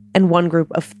 4 and 1 group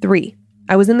of 3.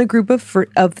 I was in the group of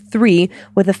 3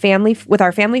 with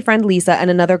our family friend Lisa and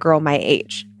another girl my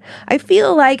age. I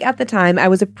feel like at the time I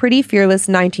was a pretty fearless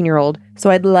 19-year-old, so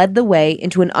I'd led the way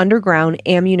into an underground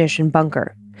ammunition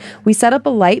bunker. We set up a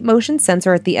light motion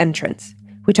sensor at the entrance.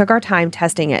 We took our time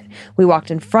testing it. We walked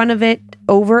in front of it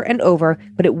over and over,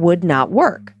 but it would not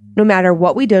work. No matter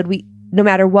what we did,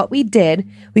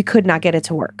 we could not get it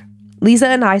to work. Lisa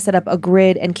and I set up a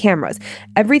grid and cameras.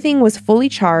 Everything was fully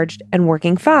charged and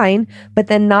working fine, but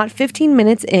then not 15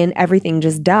 minutes in, everything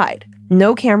just died.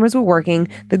 No cameras were working,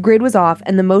 the grid was off,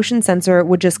 and the motion sensor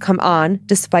would just come on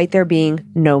despite there being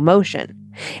no motion.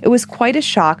 It was quite a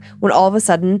shock when all of a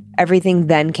sudden everything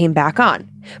then came back on.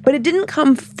 But it didn't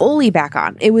come fully back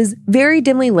on. It was very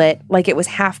dimly lit, like it was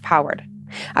half powered.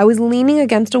 I was leaning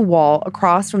against a wall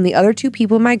across from the other 2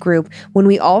 people in my group when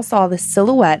we all saw the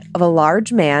silhouette of a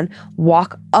large man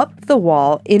walk up the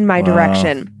wall in my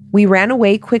direction. We ran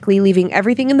away quickly, leaving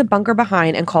everything in the bunker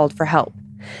behind, and called for help.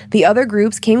 The other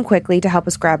groups came quickly to help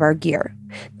us grab our gear.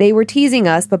 They were teasing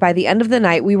us, but by the end of the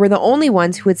night, we were the only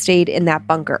ones who had stayed in that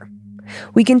bunker.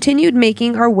 We continued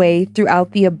making our way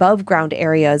throughout the above-ground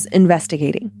areas,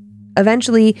 investigating.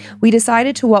 Eventually, we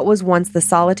decided to what was once the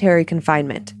solitary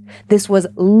confinement. This was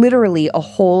literally a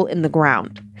hole in the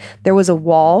ground. There was a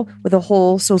wall with a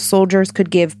hole so soldiers could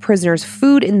give prisoners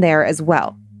food in there as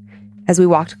well. As we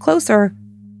walked closer,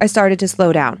 I started to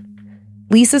slow down.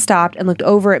 Lisa stopped and looked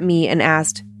over at me and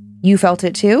asked, "You felt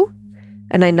it too?"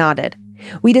 And I nodded.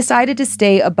 We decided to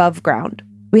stay above ground.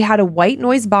 We had a white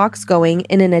noise box going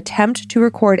in an attempt to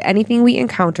record anything we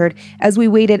encountered as we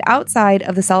waited outside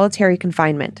of the solitary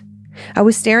confinement. I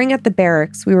was staring at the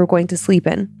barracks we were going to sleep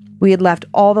in. We had left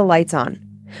all the lights on.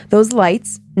 Those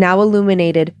lights now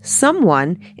illuminated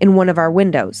someone in one of our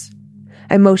windows.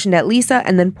 I motioned at Lisa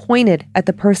and then pointed at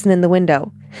the person in the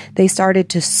window. They started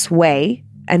to sway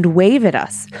and wave at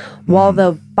us, while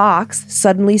the box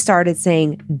suddenly started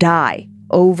saying, "Die,"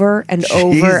 over and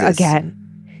over again.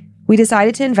 We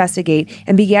decided to investigate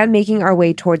and began making our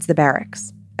way towards the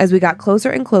barracks. As we got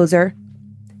closer and closer,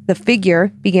 the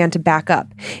figure began to back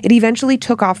up. It eventually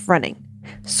took off running.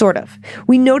 Sort of.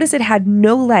 We noticed it had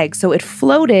no legs, so it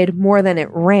floated more than it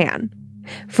ran.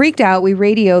 Freaked out, we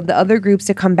radioed the other groups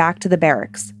to come back to the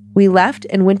barracks. We left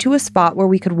and went to a spot where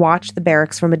we could watch the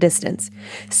barracks from a distance.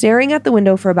 Staring at the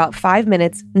window for about 5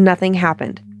 minutes, nothing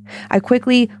happened. I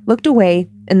quickly looked away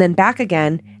and then back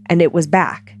again, and it was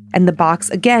back. And the box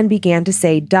again began to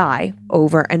say "die"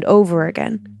 over and over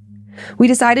again. We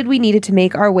decided we needed to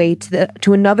make our way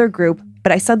to another group,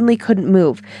 but I suddenly couldn't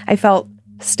move. I felt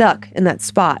stuck in that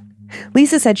spot.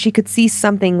 Lisa said she could see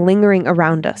something lingering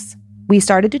around us. We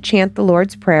started to chant the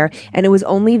Lord's Prayer, and it was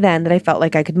only then that I felt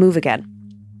like I could move again.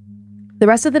 The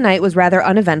rest of the night was rather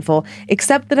uneventful,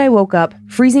 except that I woke up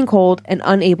freezing cold and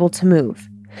unable to move.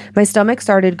 My stomach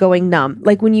started going numb,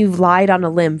 like when you've lied on a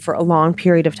limb for a long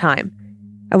period of time.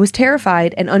 I was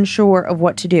terrified and unsure of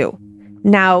what to do.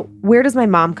 Now, where does my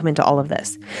mom come into all of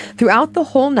this? Throughout the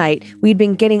whole night, we'd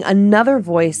been getting another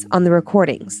voice on the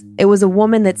recordings. It was a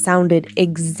woman that sounded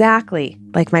exactly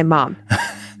like my mom.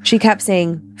 She kept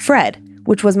saying, "Fred,"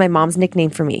 which was my mom's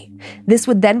nickname for me. This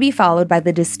would then be followed by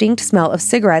the distinct smell of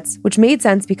cigarettes, which made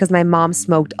sense because my mom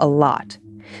smoked a lot.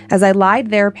 As I lied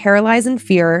there, paralyzed in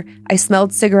fear, I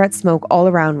smelled cigarette smoke all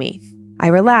around me. I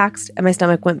relaxed, and my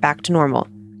stomach went back to normal.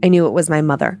 I knew it was my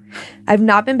mother. I've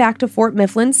not been back to Fort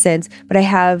Mifflin since, but I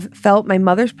have felt my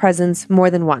mother's presence more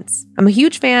than once. I'm a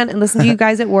huge fan and listen to you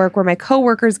guys at work where my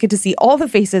coworkers get to see all the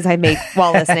faces I make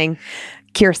while listening.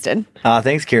 Kirsten.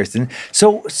 Thanks, Kirsten.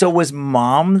 So was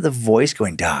mom the voice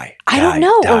going, "Die"? I don't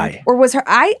know. Or was her,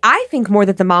 I think more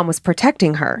that the mom was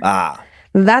protecting her.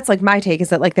 That's like my take, is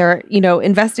that like they're,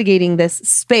 investigating this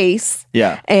space.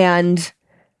 Yeah.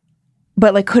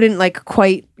 But like couldn't like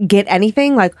quite get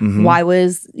anything. Like why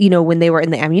was, when they were in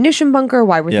the ammunition bunker,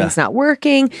 why were things not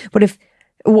working? But if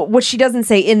what she doesn't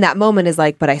say in that moment is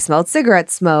like, but I smelled cigarette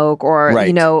smoke, or,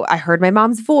 I heard my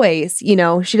mom's voice, she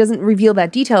doesn't reveal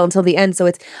that detail until the end. So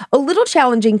it's a little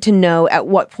challenging to know at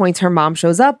what points her mom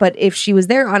shows up. But if she was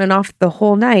there on and off the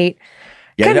whole night,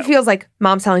 kind of feels like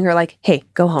mom's telling her like, "Hey,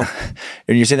 go home."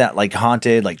 And you're saying that like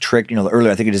haunted, like tricked,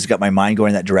 earlier, I think it just got my mind going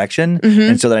in that direction.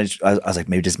 And so then I was like,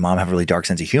 maybe does mom have a really dark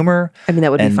sense of humor? I mean,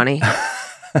 that would be funny.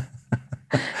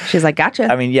 She's like,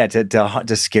 "Gotcha." I mean, yeah,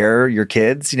 to scare your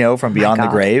kids, from beyond the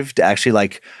grave, to actually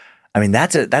like, I mean,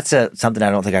 that's something I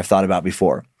don't think I've thought about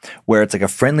before, where it's like a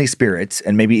friendly spirit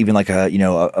and maybe even like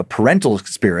a parental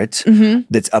spirit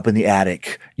that's up in the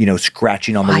attic,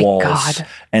 scratching on the walls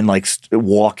and like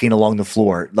walking along the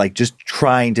floor, like just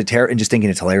trying to tear and just thinking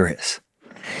it's hilarious.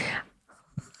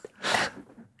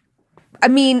 I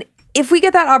mean, if we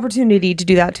get that opportunity to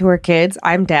do that to our kids,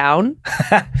 I'm down.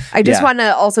 I just want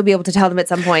to also be able to tell them at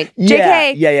some point,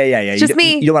 JK. Yeah. It's just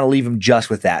you don't want to leave them just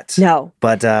with that. No.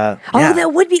 But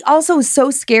that would be also so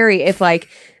scary if like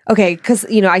okay, because,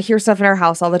 I hear stuff in our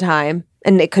house all the time,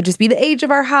 and it could just be the age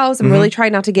of our house. I'm really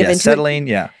trying not to give into settling,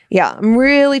 it. Yeah, I'm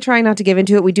really trying not to give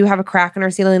into it. We do have a crack in our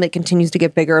ceiling that continues to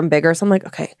get bigger and bigger. So I'm like,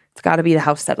 okay, it's got to be the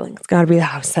house settling. It's got to be the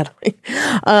house settling.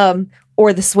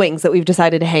 Or the swings that we've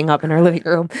decided to hang up in our living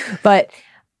room. But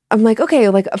I'm like, okay,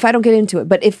 like if I don't get into it.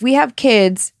 But if we have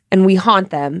kids and we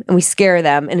haunt them and we scare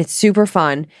them and it's super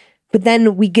fun, but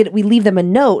then we leave them a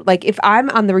note. Like if I'm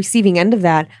on the receiving end of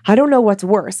that, I don't know what's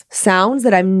worse. Sounds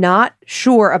that I'm not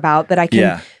sure about that I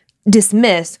can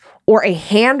dismiss, or a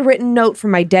handwritten note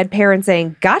from my dead parent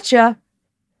saying, gotcha.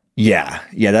 Yeah.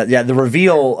 The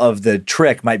reveal of the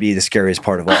trick might be the scariest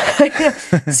part of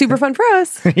all. Super fun for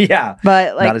us. Yeah.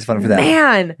 But like, not as fun for them.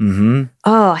 Man.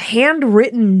 Oh,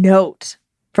 handwritten note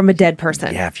from a dead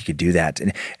person. Yeah, if you could do that.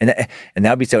 And that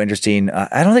would be so interesting.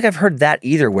 I don't think I've heard that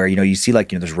either, where, you see like,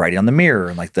 there's writing on the mirror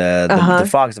and like the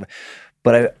fog stuff.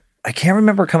 But I can't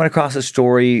remember coming across a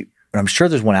story, and I'm sure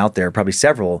there's one out there, probably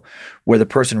several, where the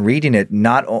person reading it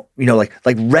not, like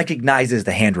recognizes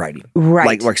the handwriting.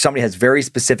 Right. Like somebody has very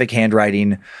specific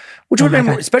handwriting, which would be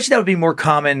especially that would be more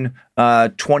common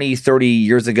 20, 30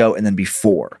 years ago and then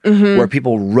before, where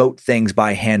people wrote things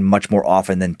by hand much more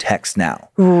often than text now.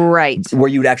 Right. Where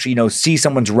you would actually, see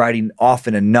someone's writing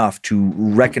often enough to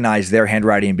recognize their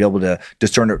handwriting and be able to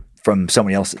discern it from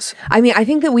somebody else's. I mean, I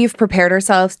think that we've prepared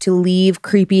ourselves to leave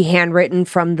creepy handwritten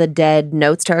from the dead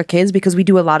notes to our kids because we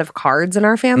do a lot of cards in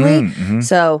our family.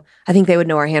 So I think they would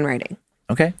know our handwriting.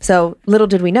 Okay. So little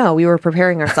did we know we were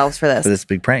preparing ourselves for this. For this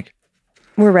big prank.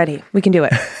 We're ready. We can do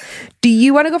it. Do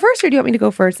you want to go first, or do you want me to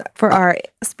go first for our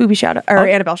Spoopy shout out or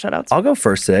Annabelle shout outs? I'll go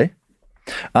first today.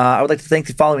 I would like to thank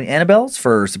the following Annabelles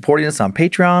for supporting us on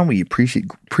Patreon. We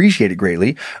appreciate it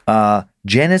greatly.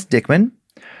 Janice Dickman,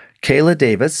 Kayla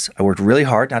Davis. I worked really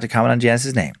hard not to comment on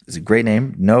Janice's name. It's a great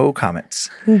name. No comments.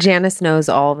 Janice knows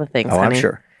all the things. I'm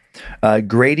sure.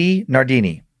 Grady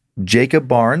Nardini, Jacob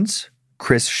Barnes,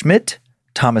 Chris Schmidt,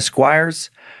 Thomas Squires,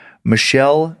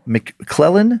 Michelle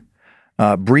McClellan,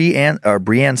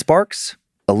 Brianne Sparks,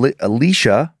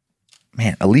 Alicia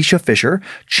Fisher,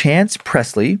 Chance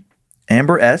Presley,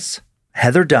 Amber S.,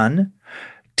 Heather Dunn,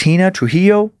 Tina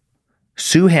Trujillo,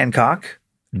 Sue Hancock,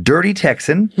 Dirty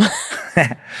Texan,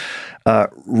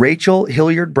 Rachel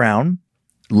Hilliard Brown,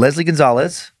 Leslie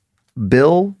Gonzalez,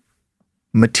 Bill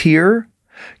Mateer,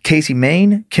 Casey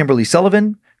Main, Kimberly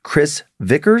Sullivan, Chris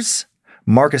Vickers,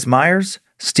 Marcus Myers,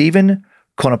 Stephen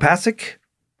Konopasek,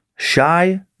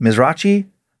 Shai Mizrachi,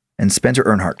 and Spencer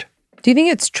Earnhardt. Do you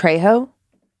think it's Trejo?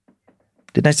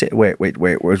 Didn't I say? Wait.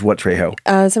 Where's what Trejo?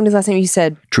 Somebody's last name you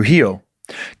said. Trujillo.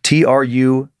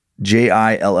 Trujillo.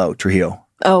 Trujillo.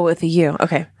 Oh, with a U.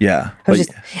 Okay. Yeah.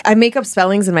 I make up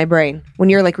spellings in my brain when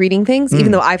you're like reading things,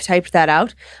 even though I've typed that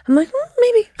out. I'm like,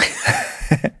 maybe.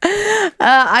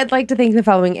 I'd like to thank the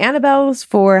following Annabelles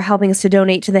for helping us to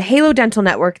donate to the Halo Dental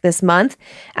Network this month.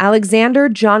 Alexander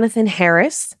Jonathan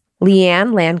Harris,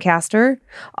 Leanne Lancaster,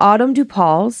 Autumn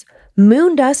DuPauls,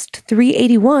 Moondust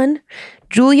 381,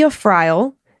 Julia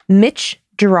Friel, Mitch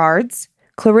Gerards,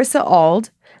 Clarissa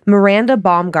Ald, Miranda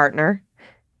Baumgartner,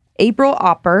 April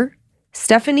Opper,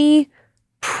 Stephanie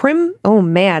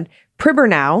Pribernow,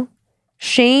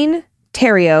 Shane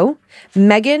Terrio,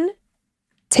 Megan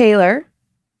Taylor,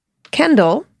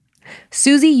 Kendall,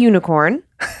 Susie Unicorn,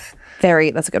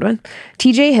 that's a good one,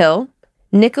 TJ Hill,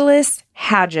 Nicholas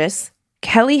Hadgis,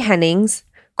 Kelly Hennings,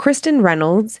 Kristen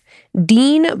Reynolds,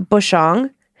 Dean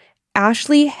Bushong,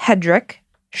 Ashley Hedrick,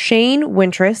 Shane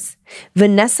Wintris,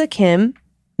 Vanessa Kim,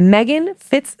 Megan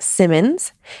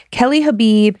Fitzsimmons, Kelly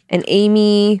Habib, and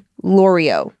Amy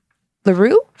LaRue?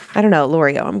 I don't know.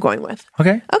 Lorio, I'm going with.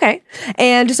 Okay.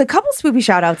 And just a couple spoopy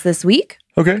shout outs this week.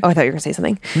 Okay. Oh, I thought you were going to say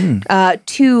something.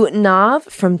 To Nav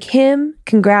from Kim,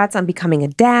 congrats on becoming a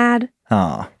dad.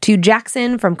 To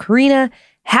Jackson from Karina,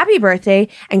 happy birthday.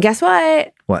 And guess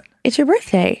what? What? It's your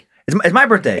birthday. It's my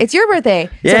birthday. It's your birthday.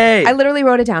 Yay. So I literally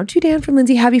wrote it down. To Dan from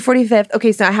Lindsay, happy 45th.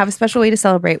 Okay, so I have a special way to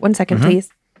celebrate. 1 second, please.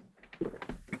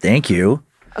 Thank you.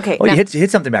 Okay. Oh, you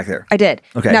hit something back there. I did.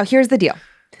 Okay. Now, here's the deal.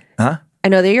 Huh? I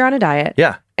know that you're on a diet.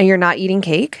 Yeah. And you're not eating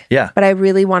cake. Yeah. But I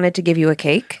really wanted to give you a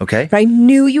cake. Okay. But I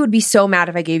knew you would be so mad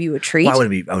if I gave you a treat. Well, I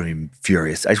would be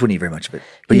furious. I just wouldn't eat very much of it.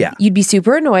 But yeah. You'd be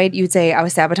super annoyed. You'd say I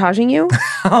was sabotaging you.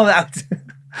 Oh, that's...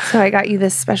 So I got you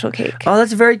this special cake. Oh,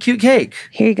 that's a very cute cake.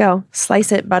 Here you go.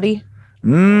 Slice it, buddy.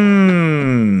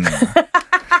 Mmm. I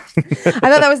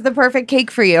thought that was the perfect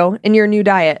cake for you in your new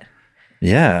diet.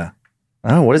 Yeah.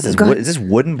 Oh, what is this? Is this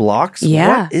wooden blocks?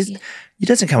 Yeah. It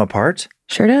doesn't come apart.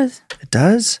 Sure does. It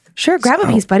does? Sure. Grab a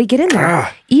piece, buddy. Get in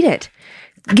there. Eat it.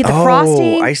 Get the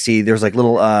frosting. Oh, I see. There's like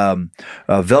little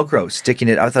Velcro sticking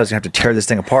it. I thought I was going to have to tear this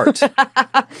thing apart.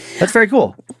 That's very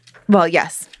cool. Well,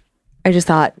 yes. I just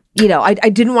thought, I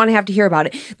didn't want to have to hear about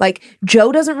it. Like,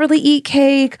 Joe doesn't really eat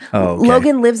cake. Oh, okay.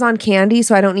 Logan lives on candy,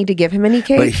 so I don't need to give him any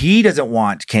cake. But he doesn't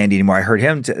want candy anymore. I heard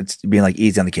him being like,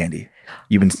 easy on the candy.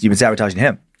 You've been sabotaging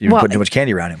him. You've been putting too much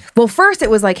candy around him. Well, first it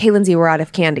was like, hey, Lindsay, we're out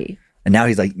of candy. And now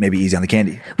he's like, maybe easy on the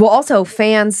candy. Well, also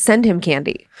fans send him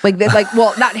candy.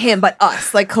 Well, not him, but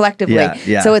us, like collectively.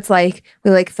 Yeah. So it's like, we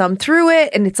like thumb through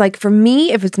it. And it's like, for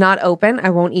me, if it's not open,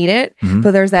 I won't eat it. Mm-hmm.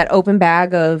 But there's that open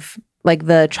bag of like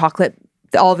the chocolate,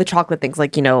 all the chocolate things,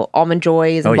 like, Almond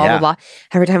Joys and blah, blah, blah.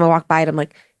 Every time I walk by it, I'm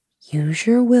like, use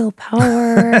your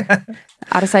willpower.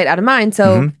 Out of sight, out of mind.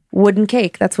 So wooden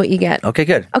cake, that's what you get. Okay,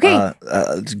 good. Okay.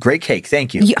 It's great cake.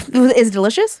 Thank you. Is it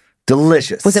delicious?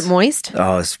 Delicious. Was it moist?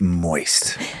 Oh, it's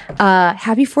moist.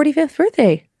 Happy 45th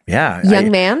birthday. Yeah.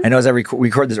 Young man. I know as I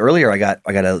record this earlier, I got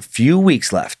a few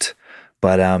weeks left.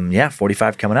 But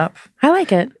 45 coming up. I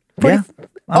like it. Yeah.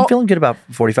 I'm feeling good about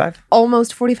 45.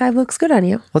 Almost 45 looks good on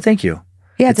you. Well, thank you.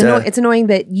 Yeah, it's annoying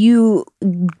that you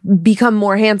become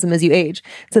more handsome as you age.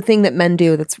 It's a thing that men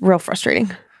do that's real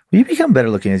frustrating. You become better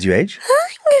looking as you age.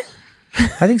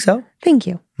 I think so. Thank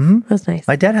you. Mm-hmm. That was nice.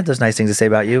 My dad had those nice things to say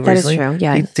about you That recently. is true,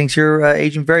 yeah. He thinks you're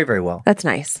aging very, very well. That's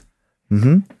nice.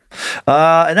 Mm-hmm.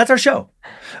 And that's our show.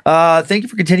 Thank you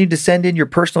for continuing to send in your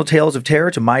personal tales of terror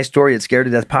to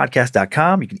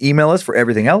mystory@scaredtodeathpodcast.com. You can email us for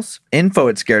everything else,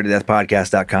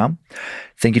 info@scaredtodeathpodcast.com.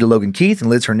 Thank you to Logan Keith and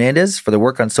Liz Hernandez for their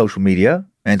work on social media,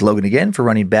 and to Logan again for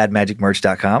running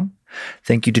badmagicmerch.com.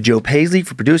 Thank you to Joe Paisley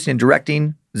for producing and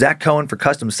directing, Zach Cohen for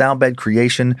custom soundbed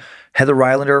creation, Heather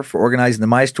Rylander for organizing the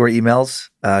My Story emails.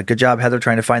 Good job, Heather,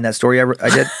 trying to find that story I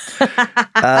did.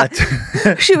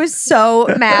 She was so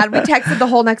mad. We texted the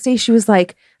whole next day. She was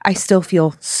like, I still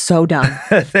feel so dumb.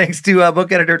 Thanks to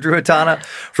book editor Drew Hatana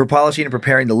for polishing and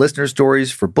preparing the listener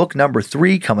stories for book number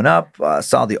 3 coming up.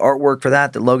 Saw the artwork for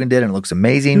that Logan did, and it looks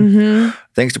amazing.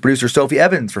 Thanks to producer Sophie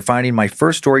Evans for finding my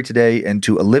first story today, and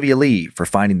to Olivia Lee for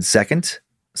finding the second.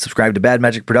 Subscribe to Bad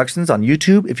Magic Productions on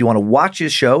YouTube if you want to watch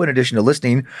this show in addition to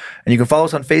listening. And you can follow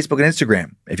us on Facebook and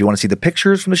Instagram if you want to see the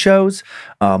pictures from the shows,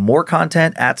 more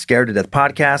content at Scared to Death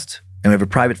Podcast. And we have a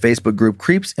private Facebook group,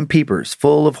 Creeps and Peepers,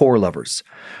 full of horror lovers.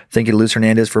 Thank you to Liz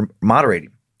Hernandez for moderating.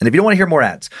 And if you don't want to hear more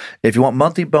ads, if you want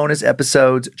monthly bonus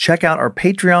episodes, check out our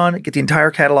Patreon, get the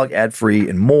entire catalog ad-free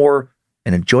and more,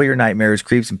 and enjoy your nightmares,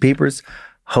 Creeps and Peepers.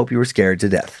 Hope you were scared to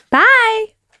death. Bye.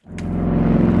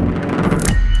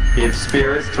 If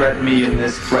spirits threaten me in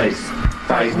this place,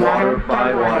 fight water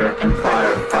by water and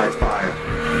fire by fire.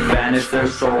 Banish their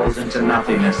souls into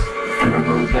nothingness and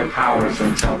remove their powers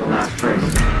until the last trace.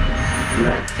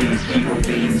 Let these evil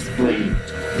beings flee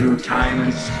through time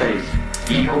and space.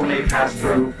 Evil may pass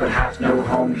through, but hath no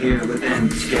home here within,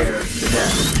 scared to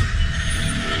death.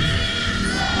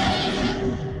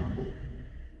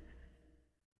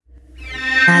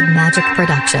 Bad Magic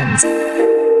Productions.